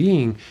embrace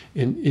being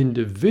an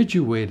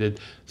individuated,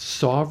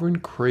 sovereign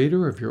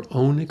creator of your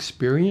own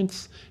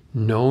experience,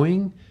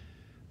 knowing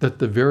that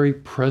the very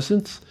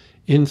presence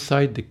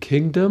inside the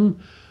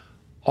kingdom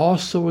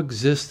also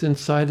exists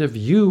inside of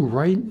you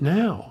right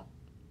now.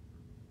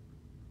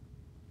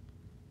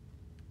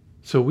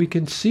 So we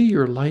can see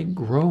your light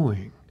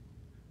growing,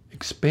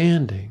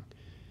 expanding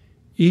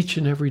each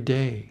and every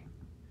day.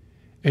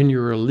 And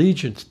your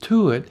allegiance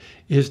to it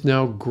is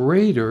now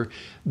greater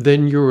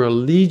than your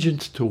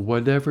allegiance to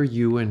whatever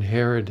you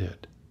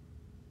inherited.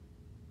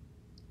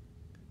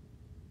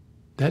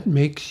 That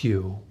makes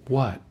you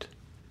what?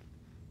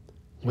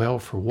 Well,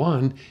 for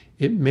one,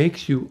 it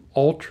makes you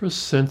ultra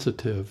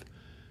sensitive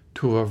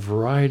to a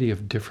variety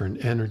of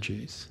different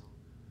energies,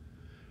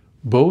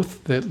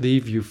 both that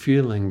leave you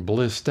feeling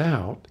blissed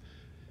out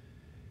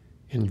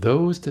and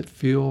those that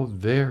feel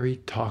very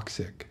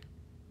toxic.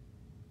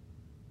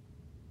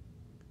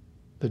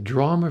 The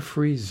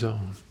drama-free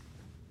zone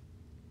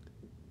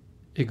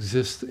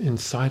exists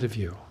inside of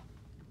you.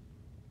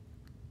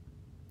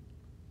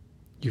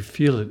 You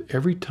feel it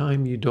every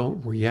time you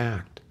don't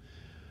react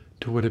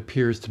to what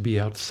appears to be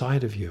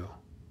outside of you.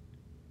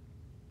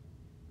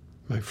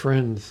 My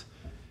friends,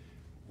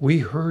 we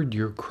heard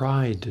your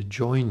cry to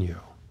join you.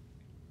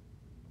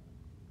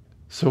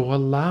 So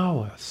allow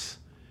us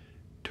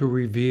to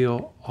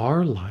reveal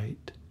our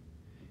light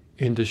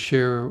and to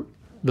share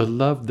the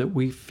love that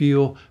we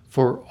feel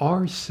for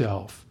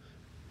ourselves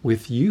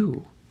with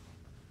you.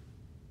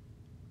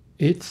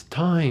 It's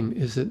time,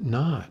 is it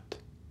not,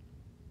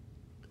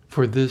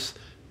 for this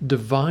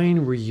divine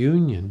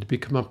reunion to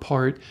become a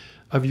part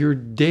of your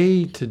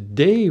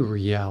day-to-day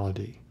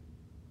reality.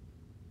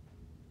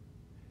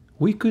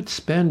 We could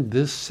spend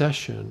this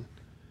session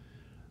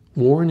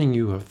warning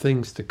you of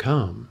things to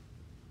come.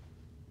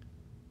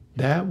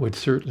 That would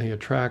certainly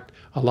attract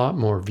a lot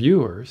more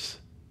viewers,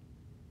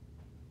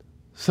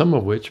 some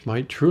of which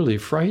might truly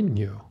frighten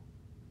you.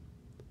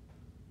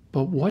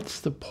 But what's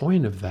the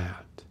point of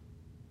that?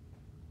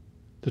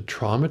 To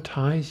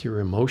traumatize your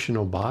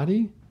emotional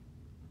body?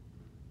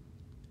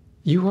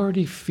 You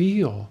already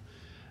feel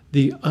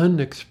the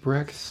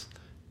unexpressed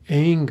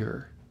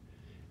anger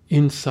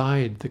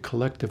inside the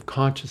collective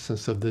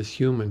consciousness of this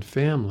human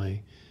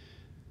family.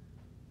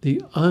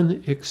 The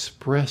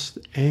unexpressed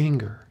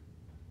anger.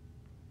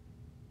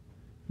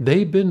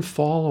 They've been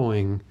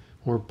following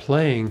or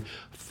playing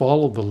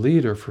follow the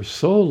leader for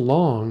so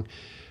long,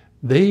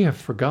 they have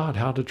forgot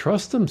how to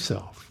trust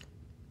themselves.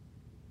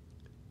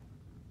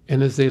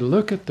 And as they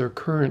look at their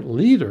current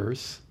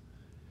leaders,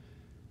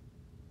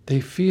 they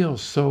feel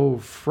so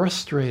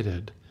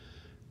frustrated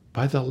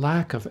by the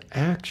lack of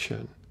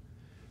action,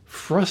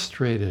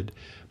 frustrated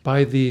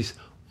by these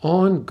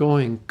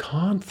ongoing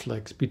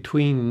conflicts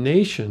between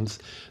nations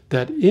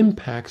that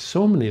impact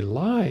so many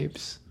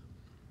lives,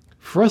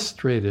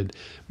 frustrated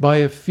by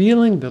a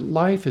feeling that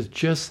life is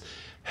just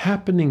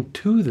happening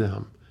to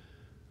them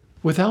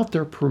without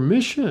their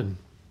permission.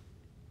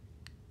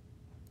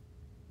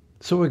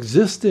 So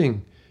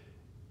existing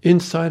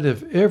inside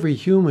of every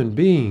human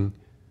being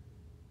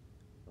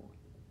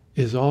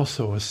is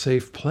also a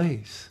safe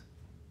place.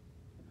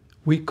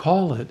 We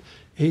call it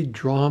a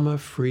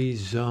drama-free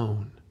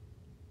zone.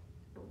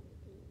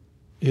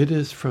 It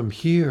is from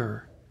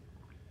here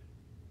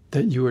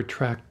that you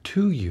attract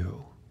to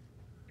you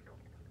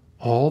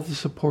all the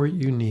support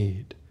you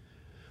need,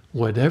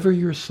 whatever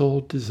your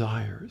soul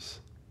desires.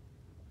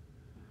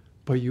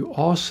 But you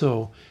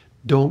also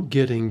don't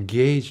get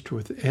engaged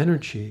with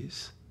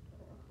energies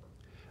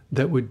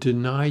that would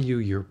deny you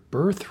your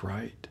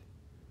birthright,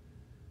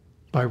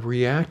 by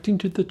reacting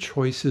to the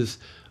choices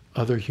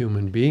other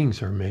human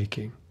beings are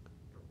making.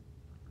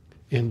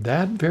 And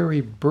that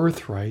very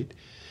birthright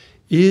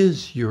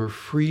is your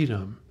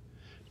freedom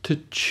to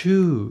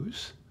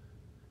choose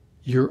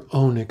your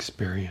own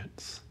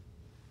experience.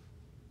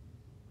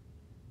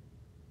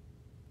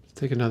 Let's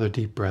take another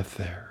deep breath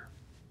there.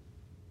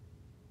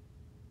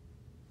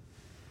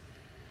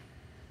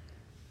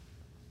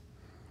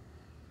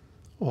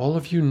 All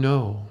of you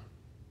know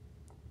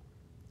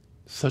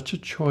such a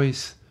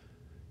choice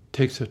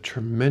takes a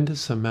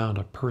tremendous amount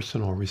of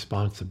personal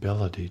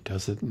responsibility,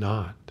 does it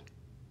not?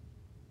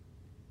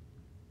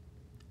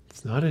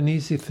 It's not an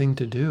easy thing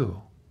to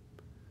do,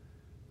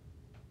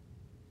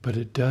 but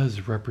it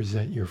does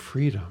represent your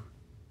freedom.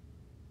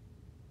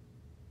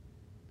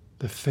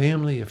 The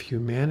family of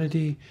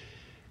humanity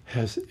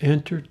has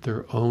entered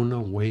their own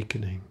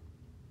awakening.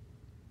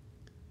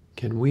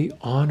 Can we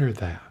honor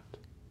that?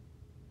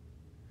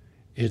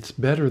 It's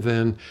better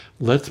than,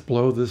 let's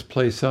blow this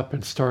place up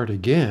and start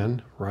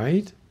again,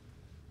 right?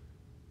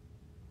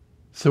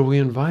 So we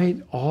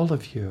invite all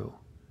of you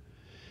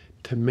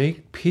to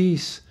make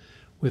peace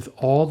with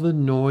all the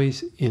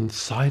noise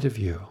inside of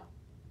you.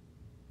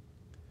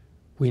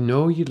 We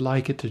know you'd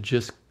like it to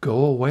just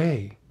go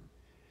away.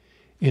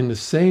 In the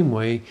same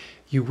way,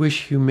 you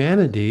wish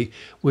humanity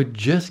would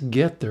just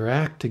get their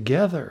act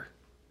together.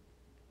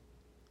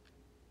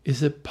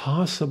 Is it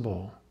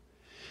possible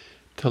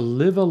to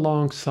live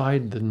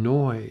alongside the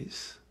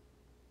noise,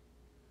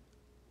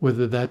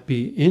 whether that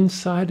be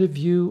inside of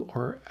you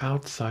or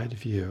outside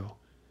of you,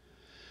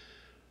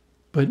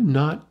 but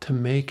not to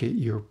make it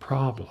your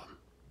problem?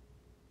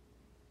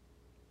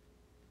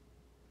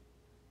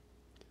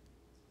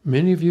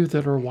 Many of you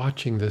that are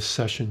watching this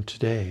session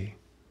today,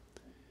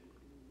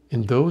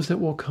 and those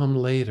that will come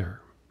later,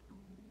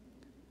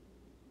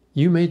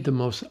 you made the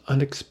most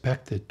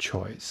unexpected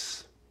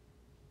choice.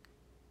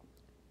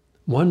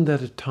 One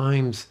that at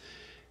times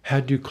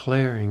had you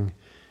declaring,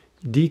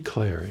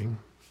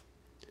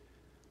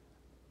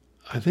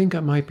 I think I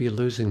might be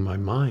losing my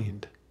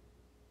mind.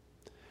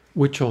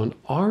 Which on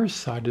our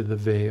side of the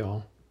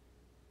veil,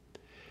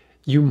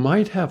 you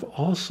might have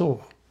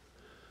also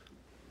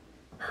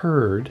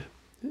heard,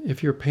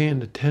 if you're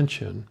paying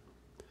attention,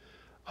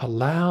 a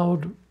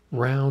loud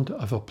round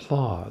of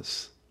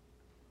applause.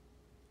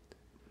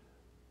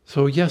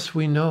 So yes,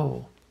 we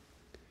know.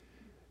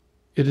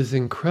 It is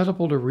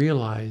incredible to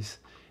realize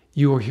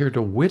you are here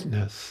to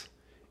witness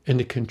and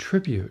to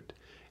contribute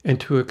and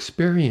to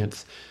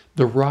experience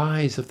the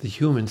rise of the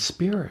human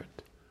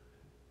spirit.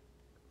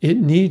 It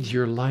needs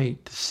your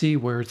light to see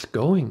where it's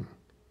going.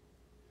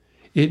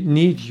 It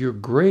needs your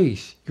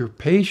grace, your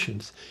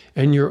patience,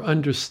 and your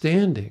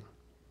understanding.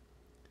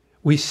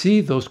 We see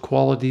those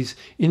qualities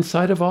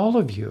inside of all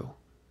of you.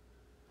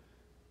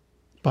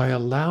 By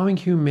allowing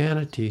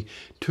humanity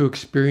to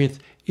experience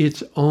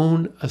its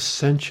own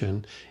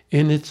ascension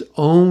in its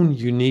own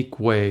unique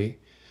way.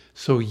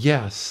 So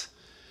yes,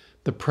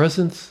 the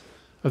presence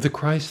of the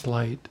Christ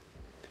light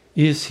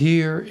is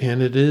here,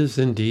 and it is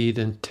indeed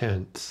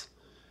intense,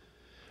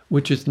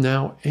 which is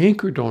now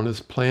anchored on this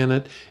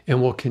planet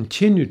and will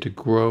continue to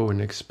grow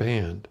and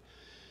expand.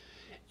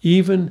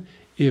 Even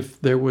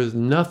if there was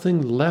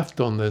nothing left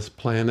on this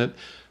planet,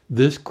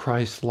 this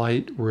Christ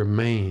light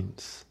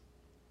remains,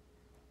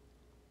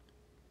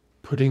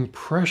 putting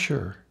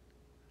pressure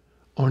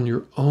on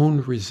your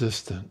own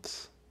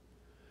resistance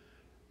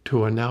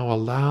to now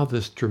allow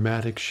this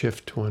dramatic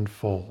shift to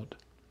unfold.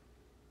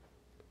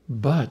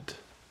 But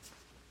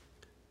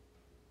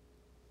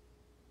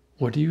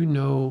what do you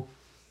know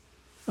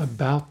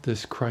about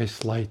this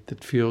Christ light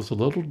that feels a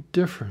little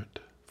different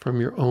from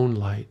your own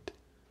light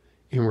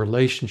in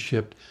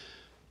relationship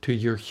to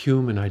your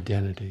human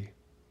identity?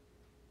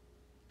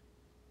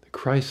 The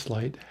Christ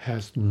light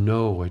has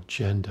no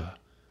agenda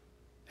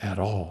at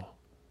all.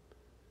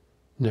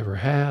 Never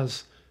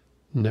has,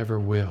 never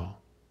will.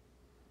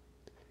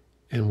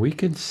 And we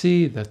can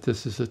see that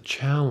this is a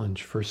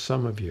challenge for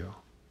some of you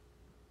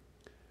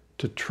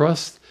to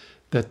trust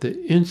that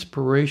the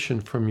inspiration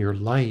from your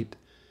light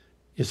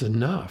is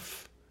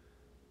enough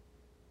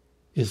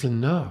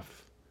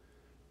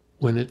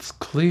when it's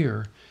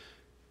clear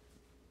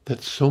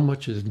that so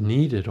much is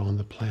needed on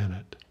the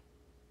planet.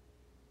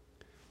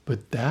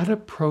 But that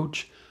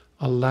approach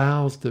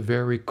allows the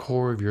very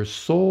core of your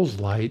soul's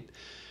light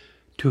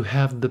to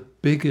have the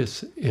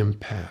biggest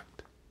impact.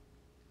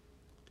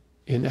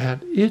 And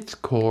at its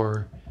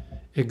core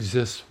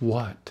exists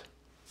what?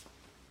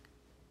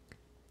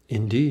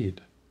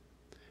 Indeed,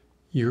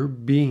 your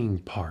being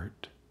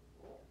part.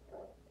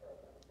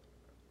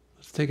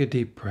 Let's take a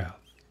deep breath.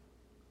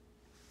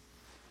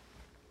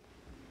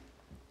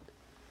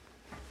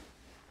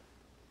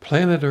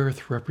 Planet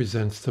Earth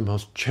represents the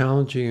most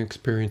challenging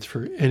experience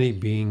for any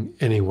being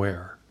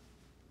anywhere.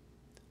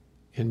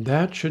 And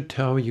that should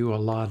tell you a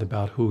lot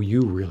about who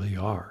you really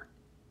are.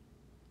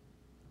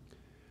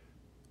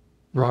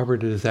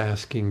 Robert is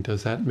asking,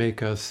 does that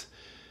make us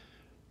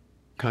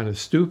kind of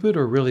stupid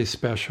or really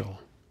special?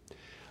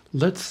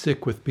 Let's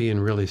stick with being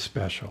really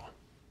special.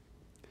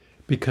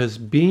 Because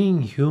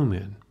being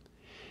human,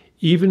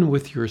 even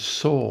with your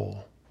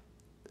soul,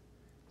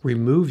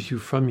 removes you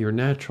from your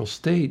natural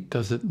state,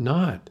 does it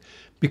not?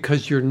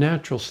 Because your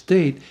natural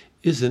state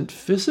isn't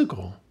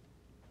physical.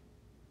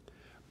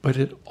 But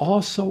it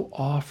also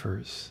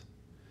offers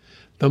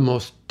the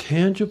most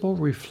tangible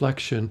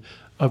reflection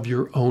of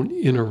your own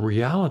inner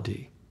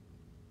reality,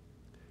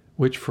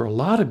 which for a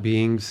lot of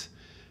beings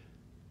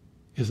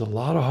is it's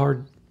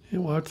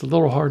a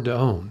little hard to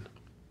own.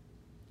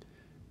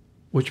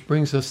 Which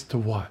brings us to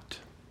what?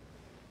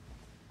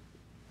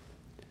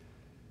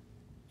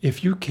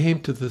 If you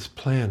came to this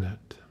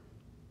planet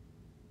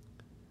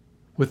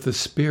with the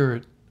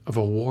spirit of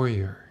a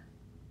warrior,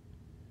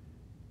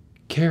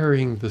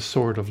 carrying the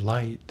sword of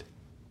light,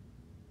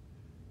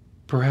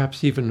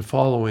 perhaps even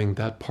following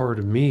that part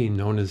of me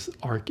known as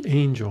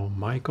Archangel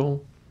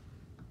Michael,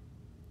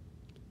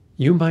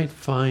 you might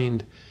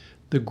find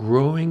the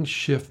growing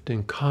shift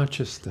in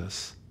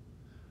consciousness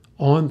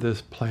on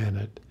this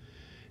planet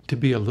to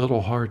be a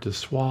little hard to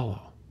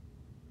swallow,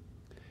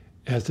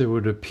 as it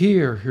would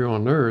appear here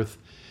on Earth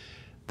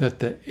that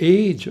the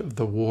age of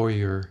the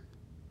warrior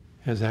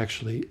has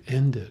actually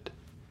ended.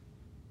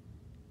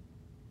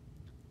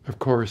 Of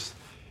course,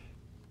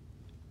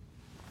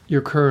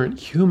 your current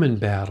human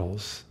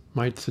battles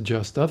might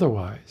suggest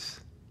otherwise.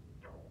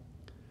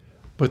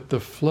 But the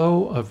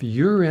flow of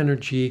your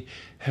energy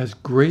has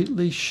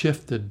greatly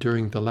shifted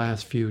during the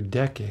last few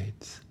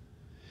decades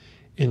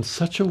in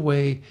such a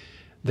way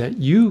that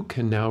you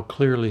can now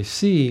clearly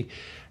see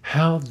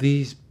how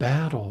these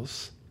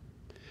battles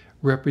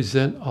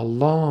represent a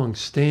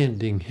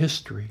long-standing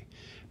history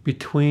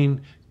between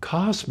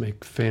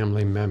cosmic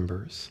family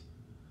members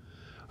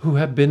who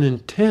have been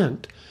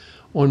intent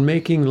on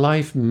making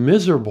life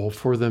miserable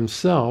for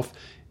themselves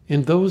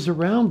and those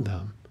around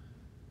them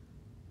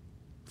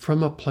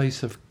from a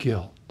place of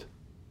guilt,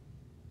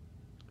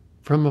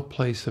 from a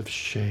place of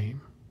shame.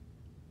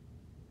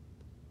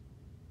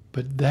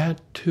 But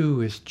that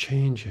too is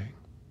changing.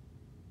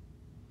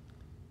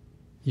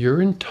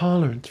 Your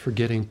intolerance for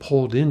getting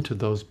pulled into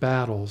those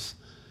battles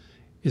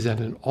is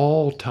at an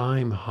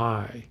all-time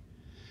high,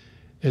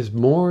 as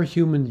more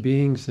human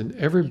beings than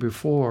ever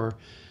before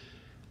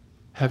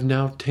have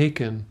now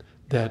taken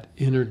that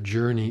inner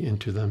journey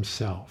into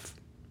themselves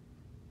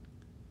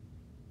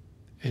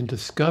and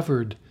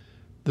discovered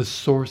the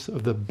source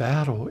of the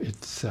battle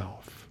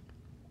itself.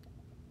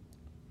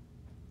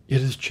 It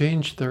has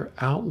changed their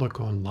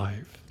outlook on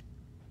life.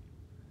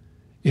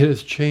 It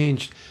has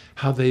changed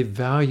how they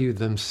value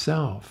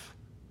themselves,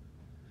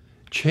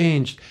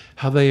 changed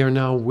how they are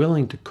now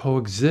willing to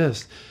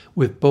coexist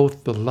with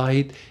both the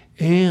light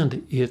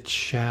and its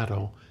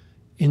shadow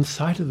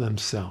inside of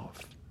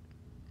themselves.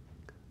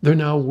 They're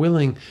now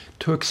willing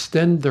to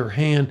extend their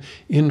hand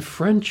in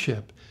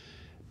friendship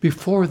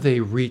before they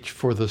reach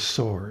for the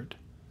sword.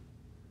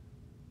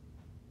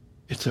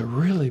 It's a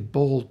really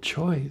bold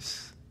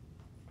choice.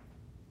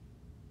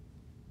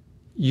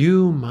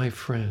 You, my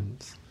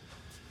friends,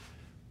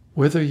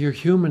 whether your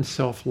human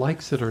self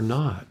likes it or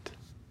not,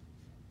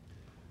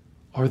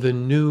 are the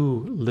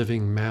new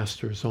living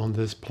masters on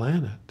this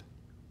planet.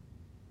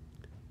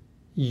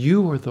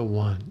 You are the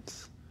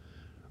ones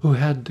who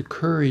had the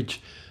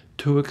courage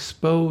to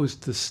expose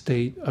the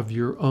state of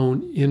your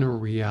own inner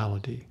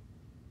reality.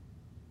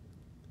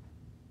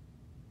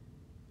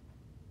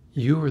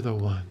 You are the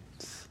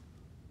ones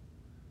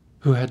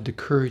who had the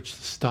courage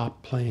to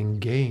stop playing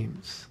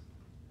games.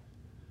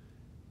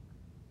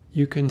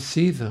 You can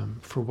see them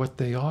for what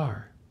they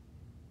are.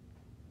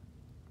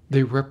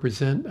 They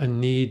represent a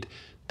need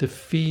to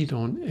feed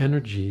on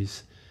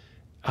energies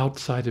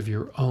outside of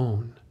your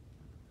own.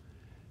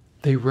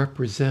 They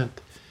represent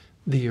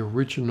the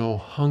original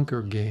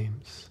Hunger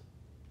Games.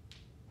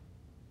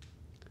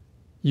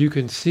 You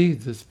can see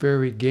this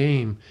very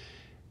game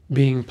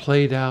being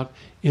played out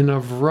in a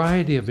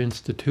variety of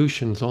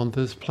institutions on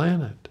this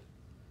planet.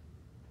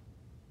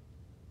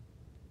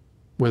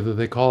 Whether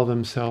they call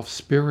themselves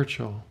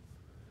spiritual,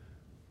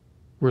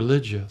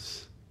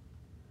 religious,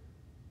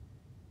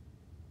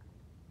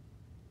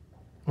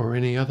 or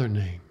any other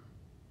name.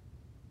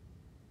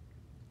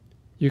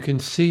 You can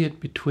see it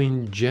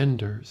between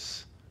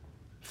genders,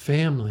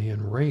 family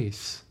and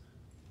race,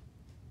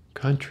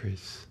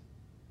 countries,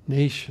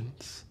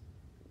 nations.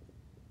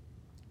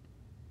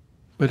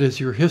 But as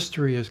your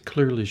history has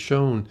clearly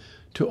shown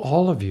to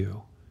all of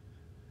you,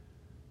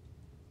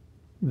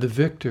 the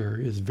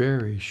victor is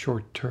very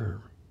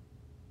short-term.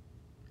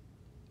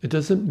 It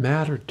doesn't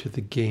matter to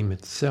the game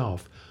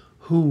itself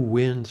who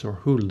wins or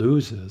who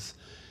loses,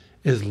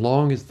 as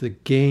long as the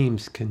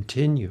games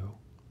continue.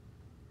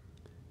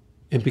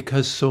 And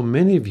because so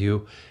many of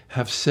you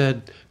have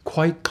said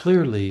quite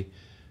clearly,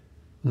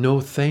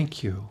 no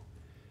thank you,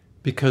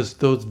 because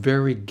those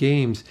very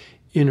games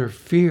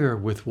interfere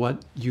with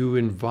what you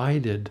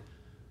invited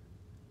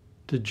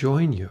to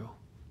join you.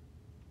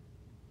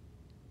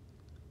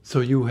 So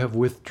you have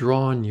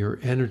withdrawn your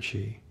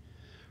energy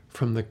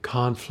from the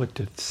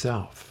conflict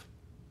itself.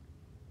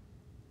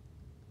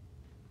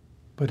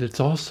 But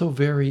it's also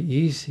very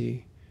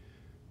easy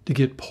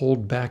to get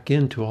pulled back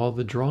into all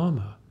the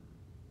drama.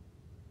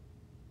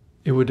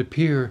 It would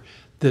appear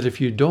that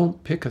if you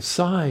don't pick a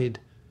side,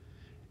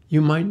 you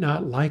might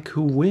not like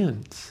who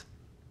wins.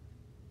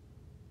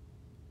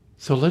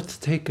 So let's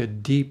take a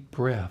deep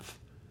breath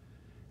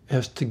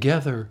as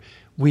together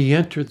we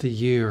enter the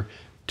year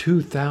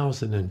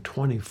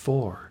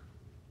 2024,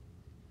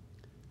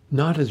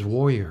 not as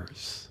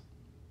warriors,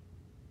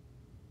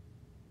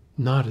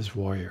 not as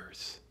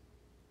warriors.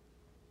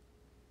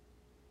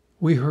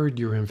 We heard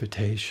your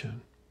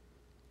invitation,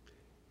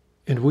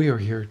 and we are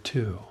here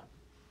too.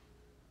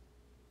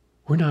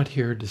 We're not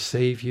here to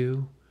save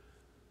you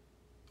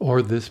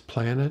or this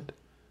planet.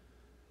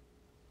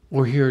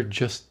 We're here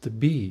just to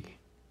be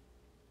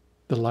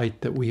the light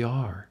that we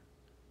are.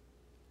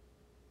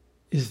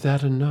 Is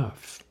that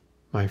enough,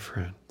 my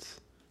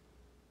friends?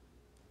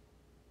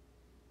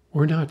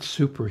 We're not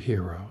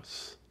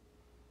superheroes.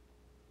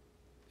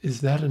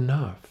 Is that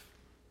enough?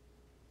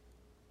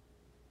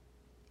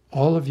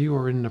 All of you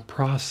are in the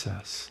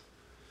process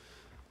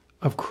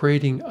of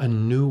creating a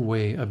new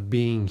way of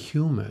being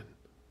human,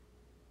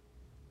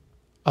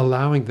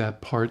 allowing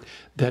that part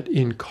that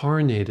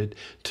incarnated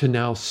to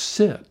now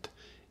sit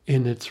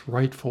in its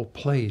rightful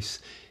place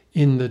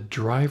in the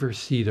driver's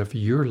seat of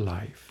your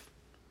life.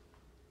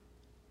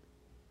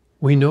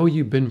 We know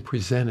you've been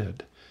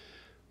presented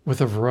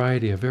with a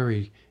variety of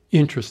very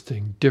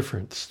interesting,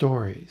 different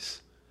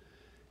stories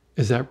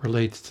as that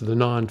relates to the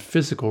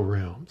non-physical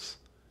realms.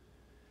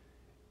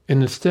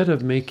 And instead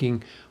of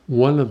making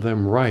one of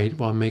them right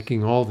while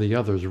making all the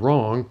others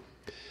wrong,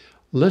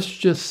 let's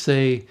just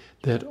say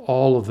that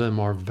all of them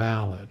are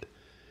valid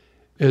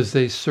as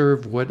they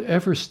serve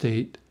whatever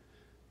state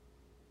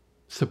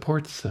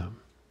supports them,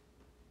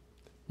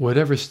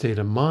 whatever state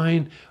of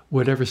mind,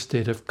 whatever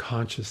state of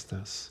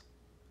consciousness.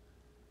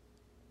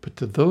 But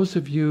to those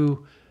of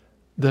you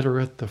that are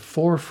at the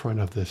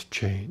forefront of this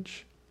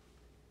change,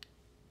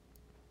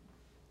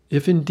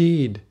 if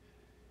indeed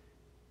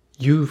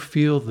you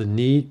feel the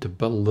need to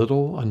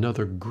belittle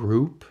another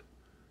group,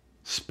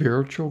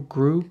 spiritual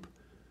group,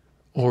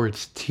 or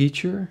its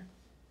teacher,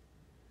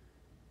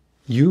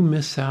 you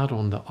miss out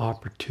on the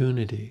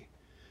opportunity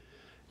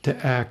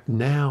to act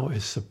now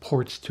as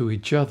supports to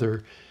each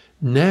other,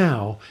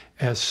 now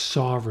as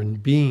sovereign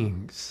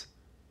beings.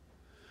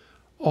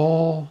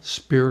 All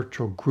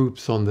spiritual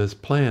groups on this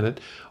planet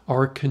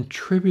are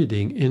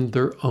contributing in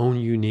their own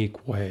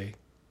unique way,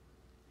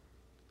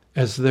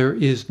 as there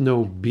is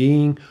no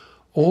being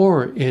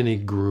or any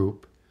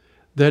group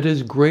that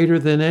is greater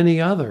than any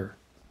other.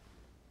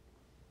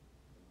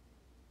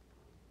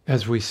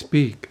 As we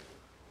speak,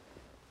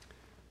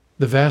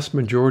 the vast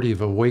majority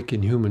of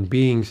awakened human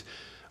beings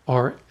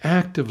are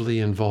actively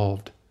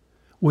involved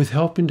with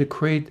helping to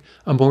create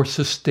a more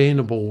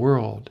sustainable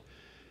world.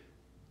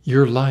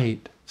 Your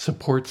light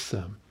supports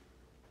them.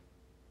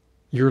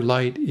 Your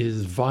light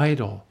is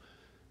vital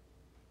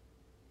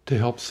to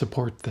help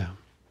support them.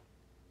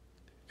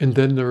 And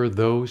then there are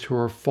those who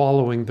are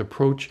following the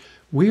approach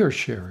we are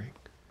sharing.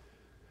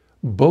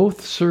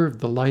 Both serve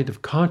the light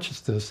of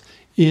consciousness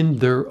in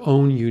their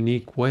own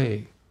unique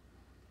way.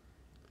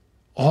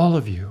 All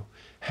of you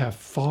have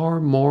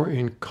far more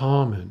in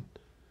common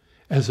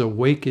as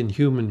awakened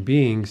human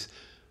beings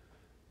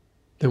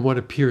than what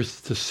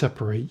appears to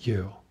separate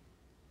you.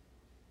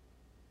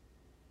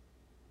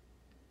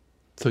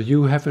 So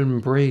you have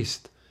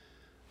embraced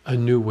a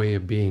new way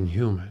of being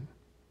human.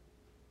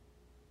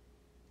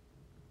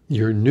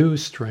 Your new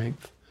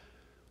strength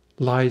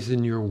lies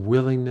in your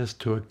willingness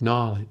to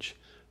acknowledge,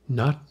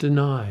 not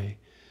deny,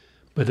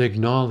 but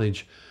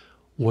acknowledge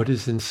what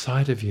is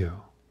inside of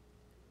you,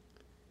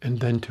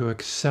 and then to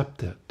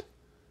accept it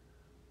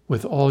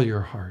with all your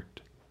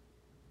heart.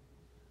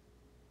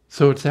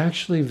 So it's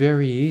actually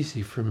very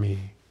easy for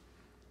me,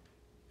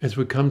 as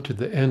we come to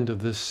the end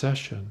of this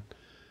session,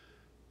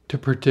 to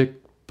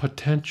predict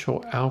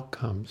potential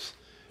outcomes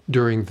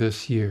during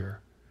this year.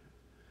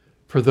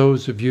 For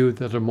those of you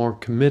that are more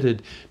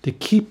committed to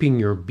keeping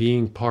your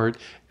being part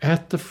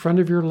at the front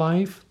of your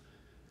life,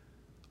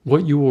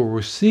 what you will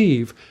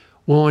receive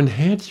will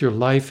enhance your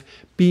life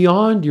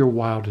beyond your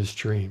wildest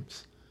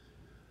dreams.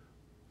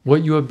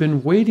 What you have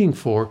been waiting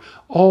for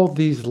all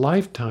these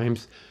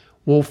lifetimes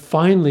will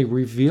finally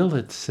reveal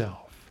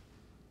itself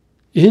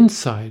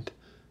inside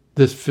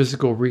this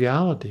physical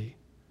reality.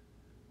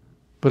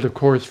 But of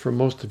course, for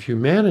most of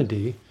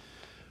humanity,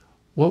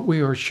 what we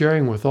are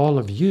sharing with all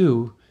of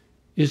you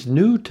is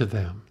new to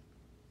them.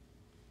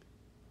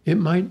 It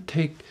might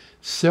take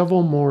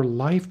several more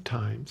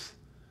lifetimes,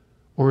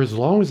 or as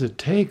long as it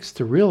takes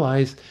to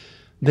realize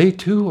they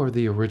too are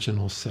the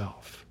original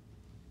self,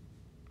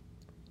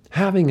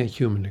 having a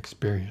human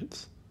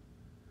experience,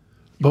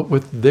 but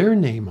with their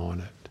name on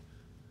it.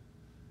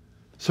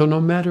 So no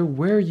matter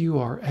where you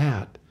are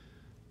at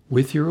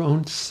with your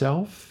own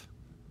self,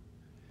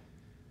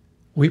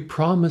 we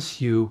promise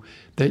you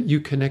that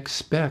you can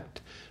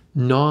expect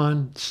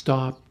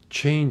non-stop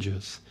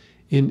changes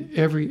in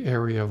every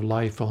area of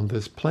life on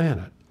this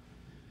planet.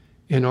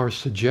 And our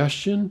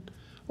suggestion,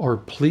 our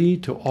plea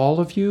to all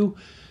of you,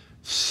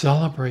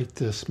 Celebrate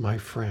this, my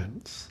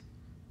friends.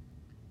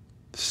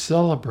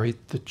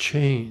 Celebrate the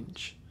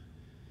change.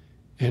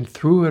 And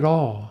through it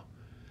all,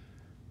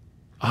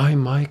 I,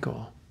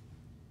 Michael,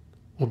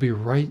 will be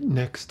right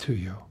next to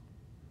you,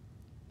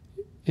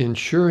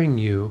 ensuring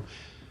you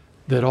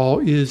that all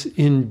is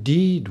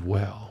indeed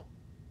well.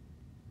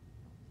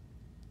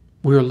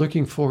 We are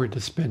looking forward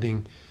to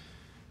spending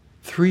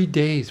 3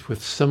 days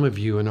with some of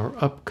you in our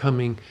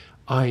upcoming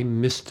I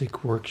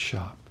Mystic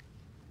workshop.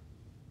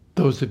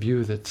 Those of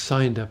you that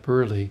signed up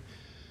early,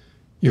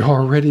 you're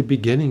already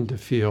beginning to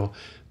feel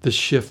the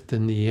shift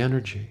in the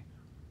energy.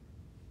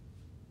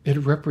 It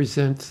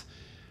represents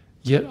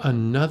yet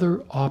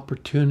another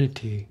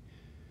opportunity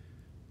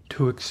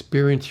to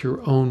experience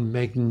your own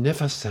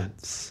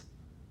magnificence.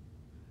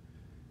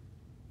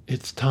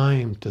 It's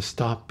time to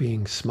stop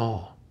being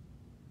small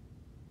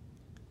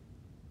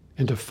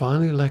and to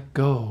finally let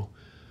go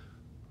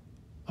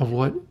of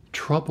what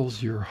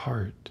troubles your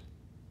heart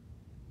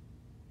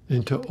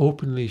and to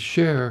openly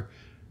share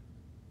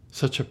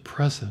such a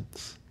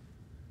presence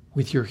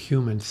with your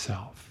human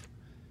self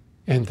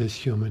and this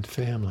human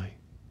family.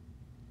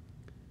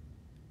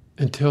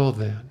 Until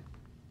then,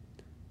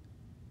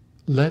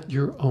 let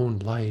your own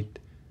light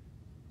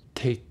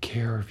take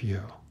care of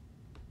you.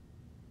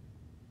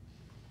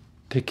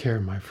 Take care,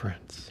 my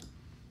friends.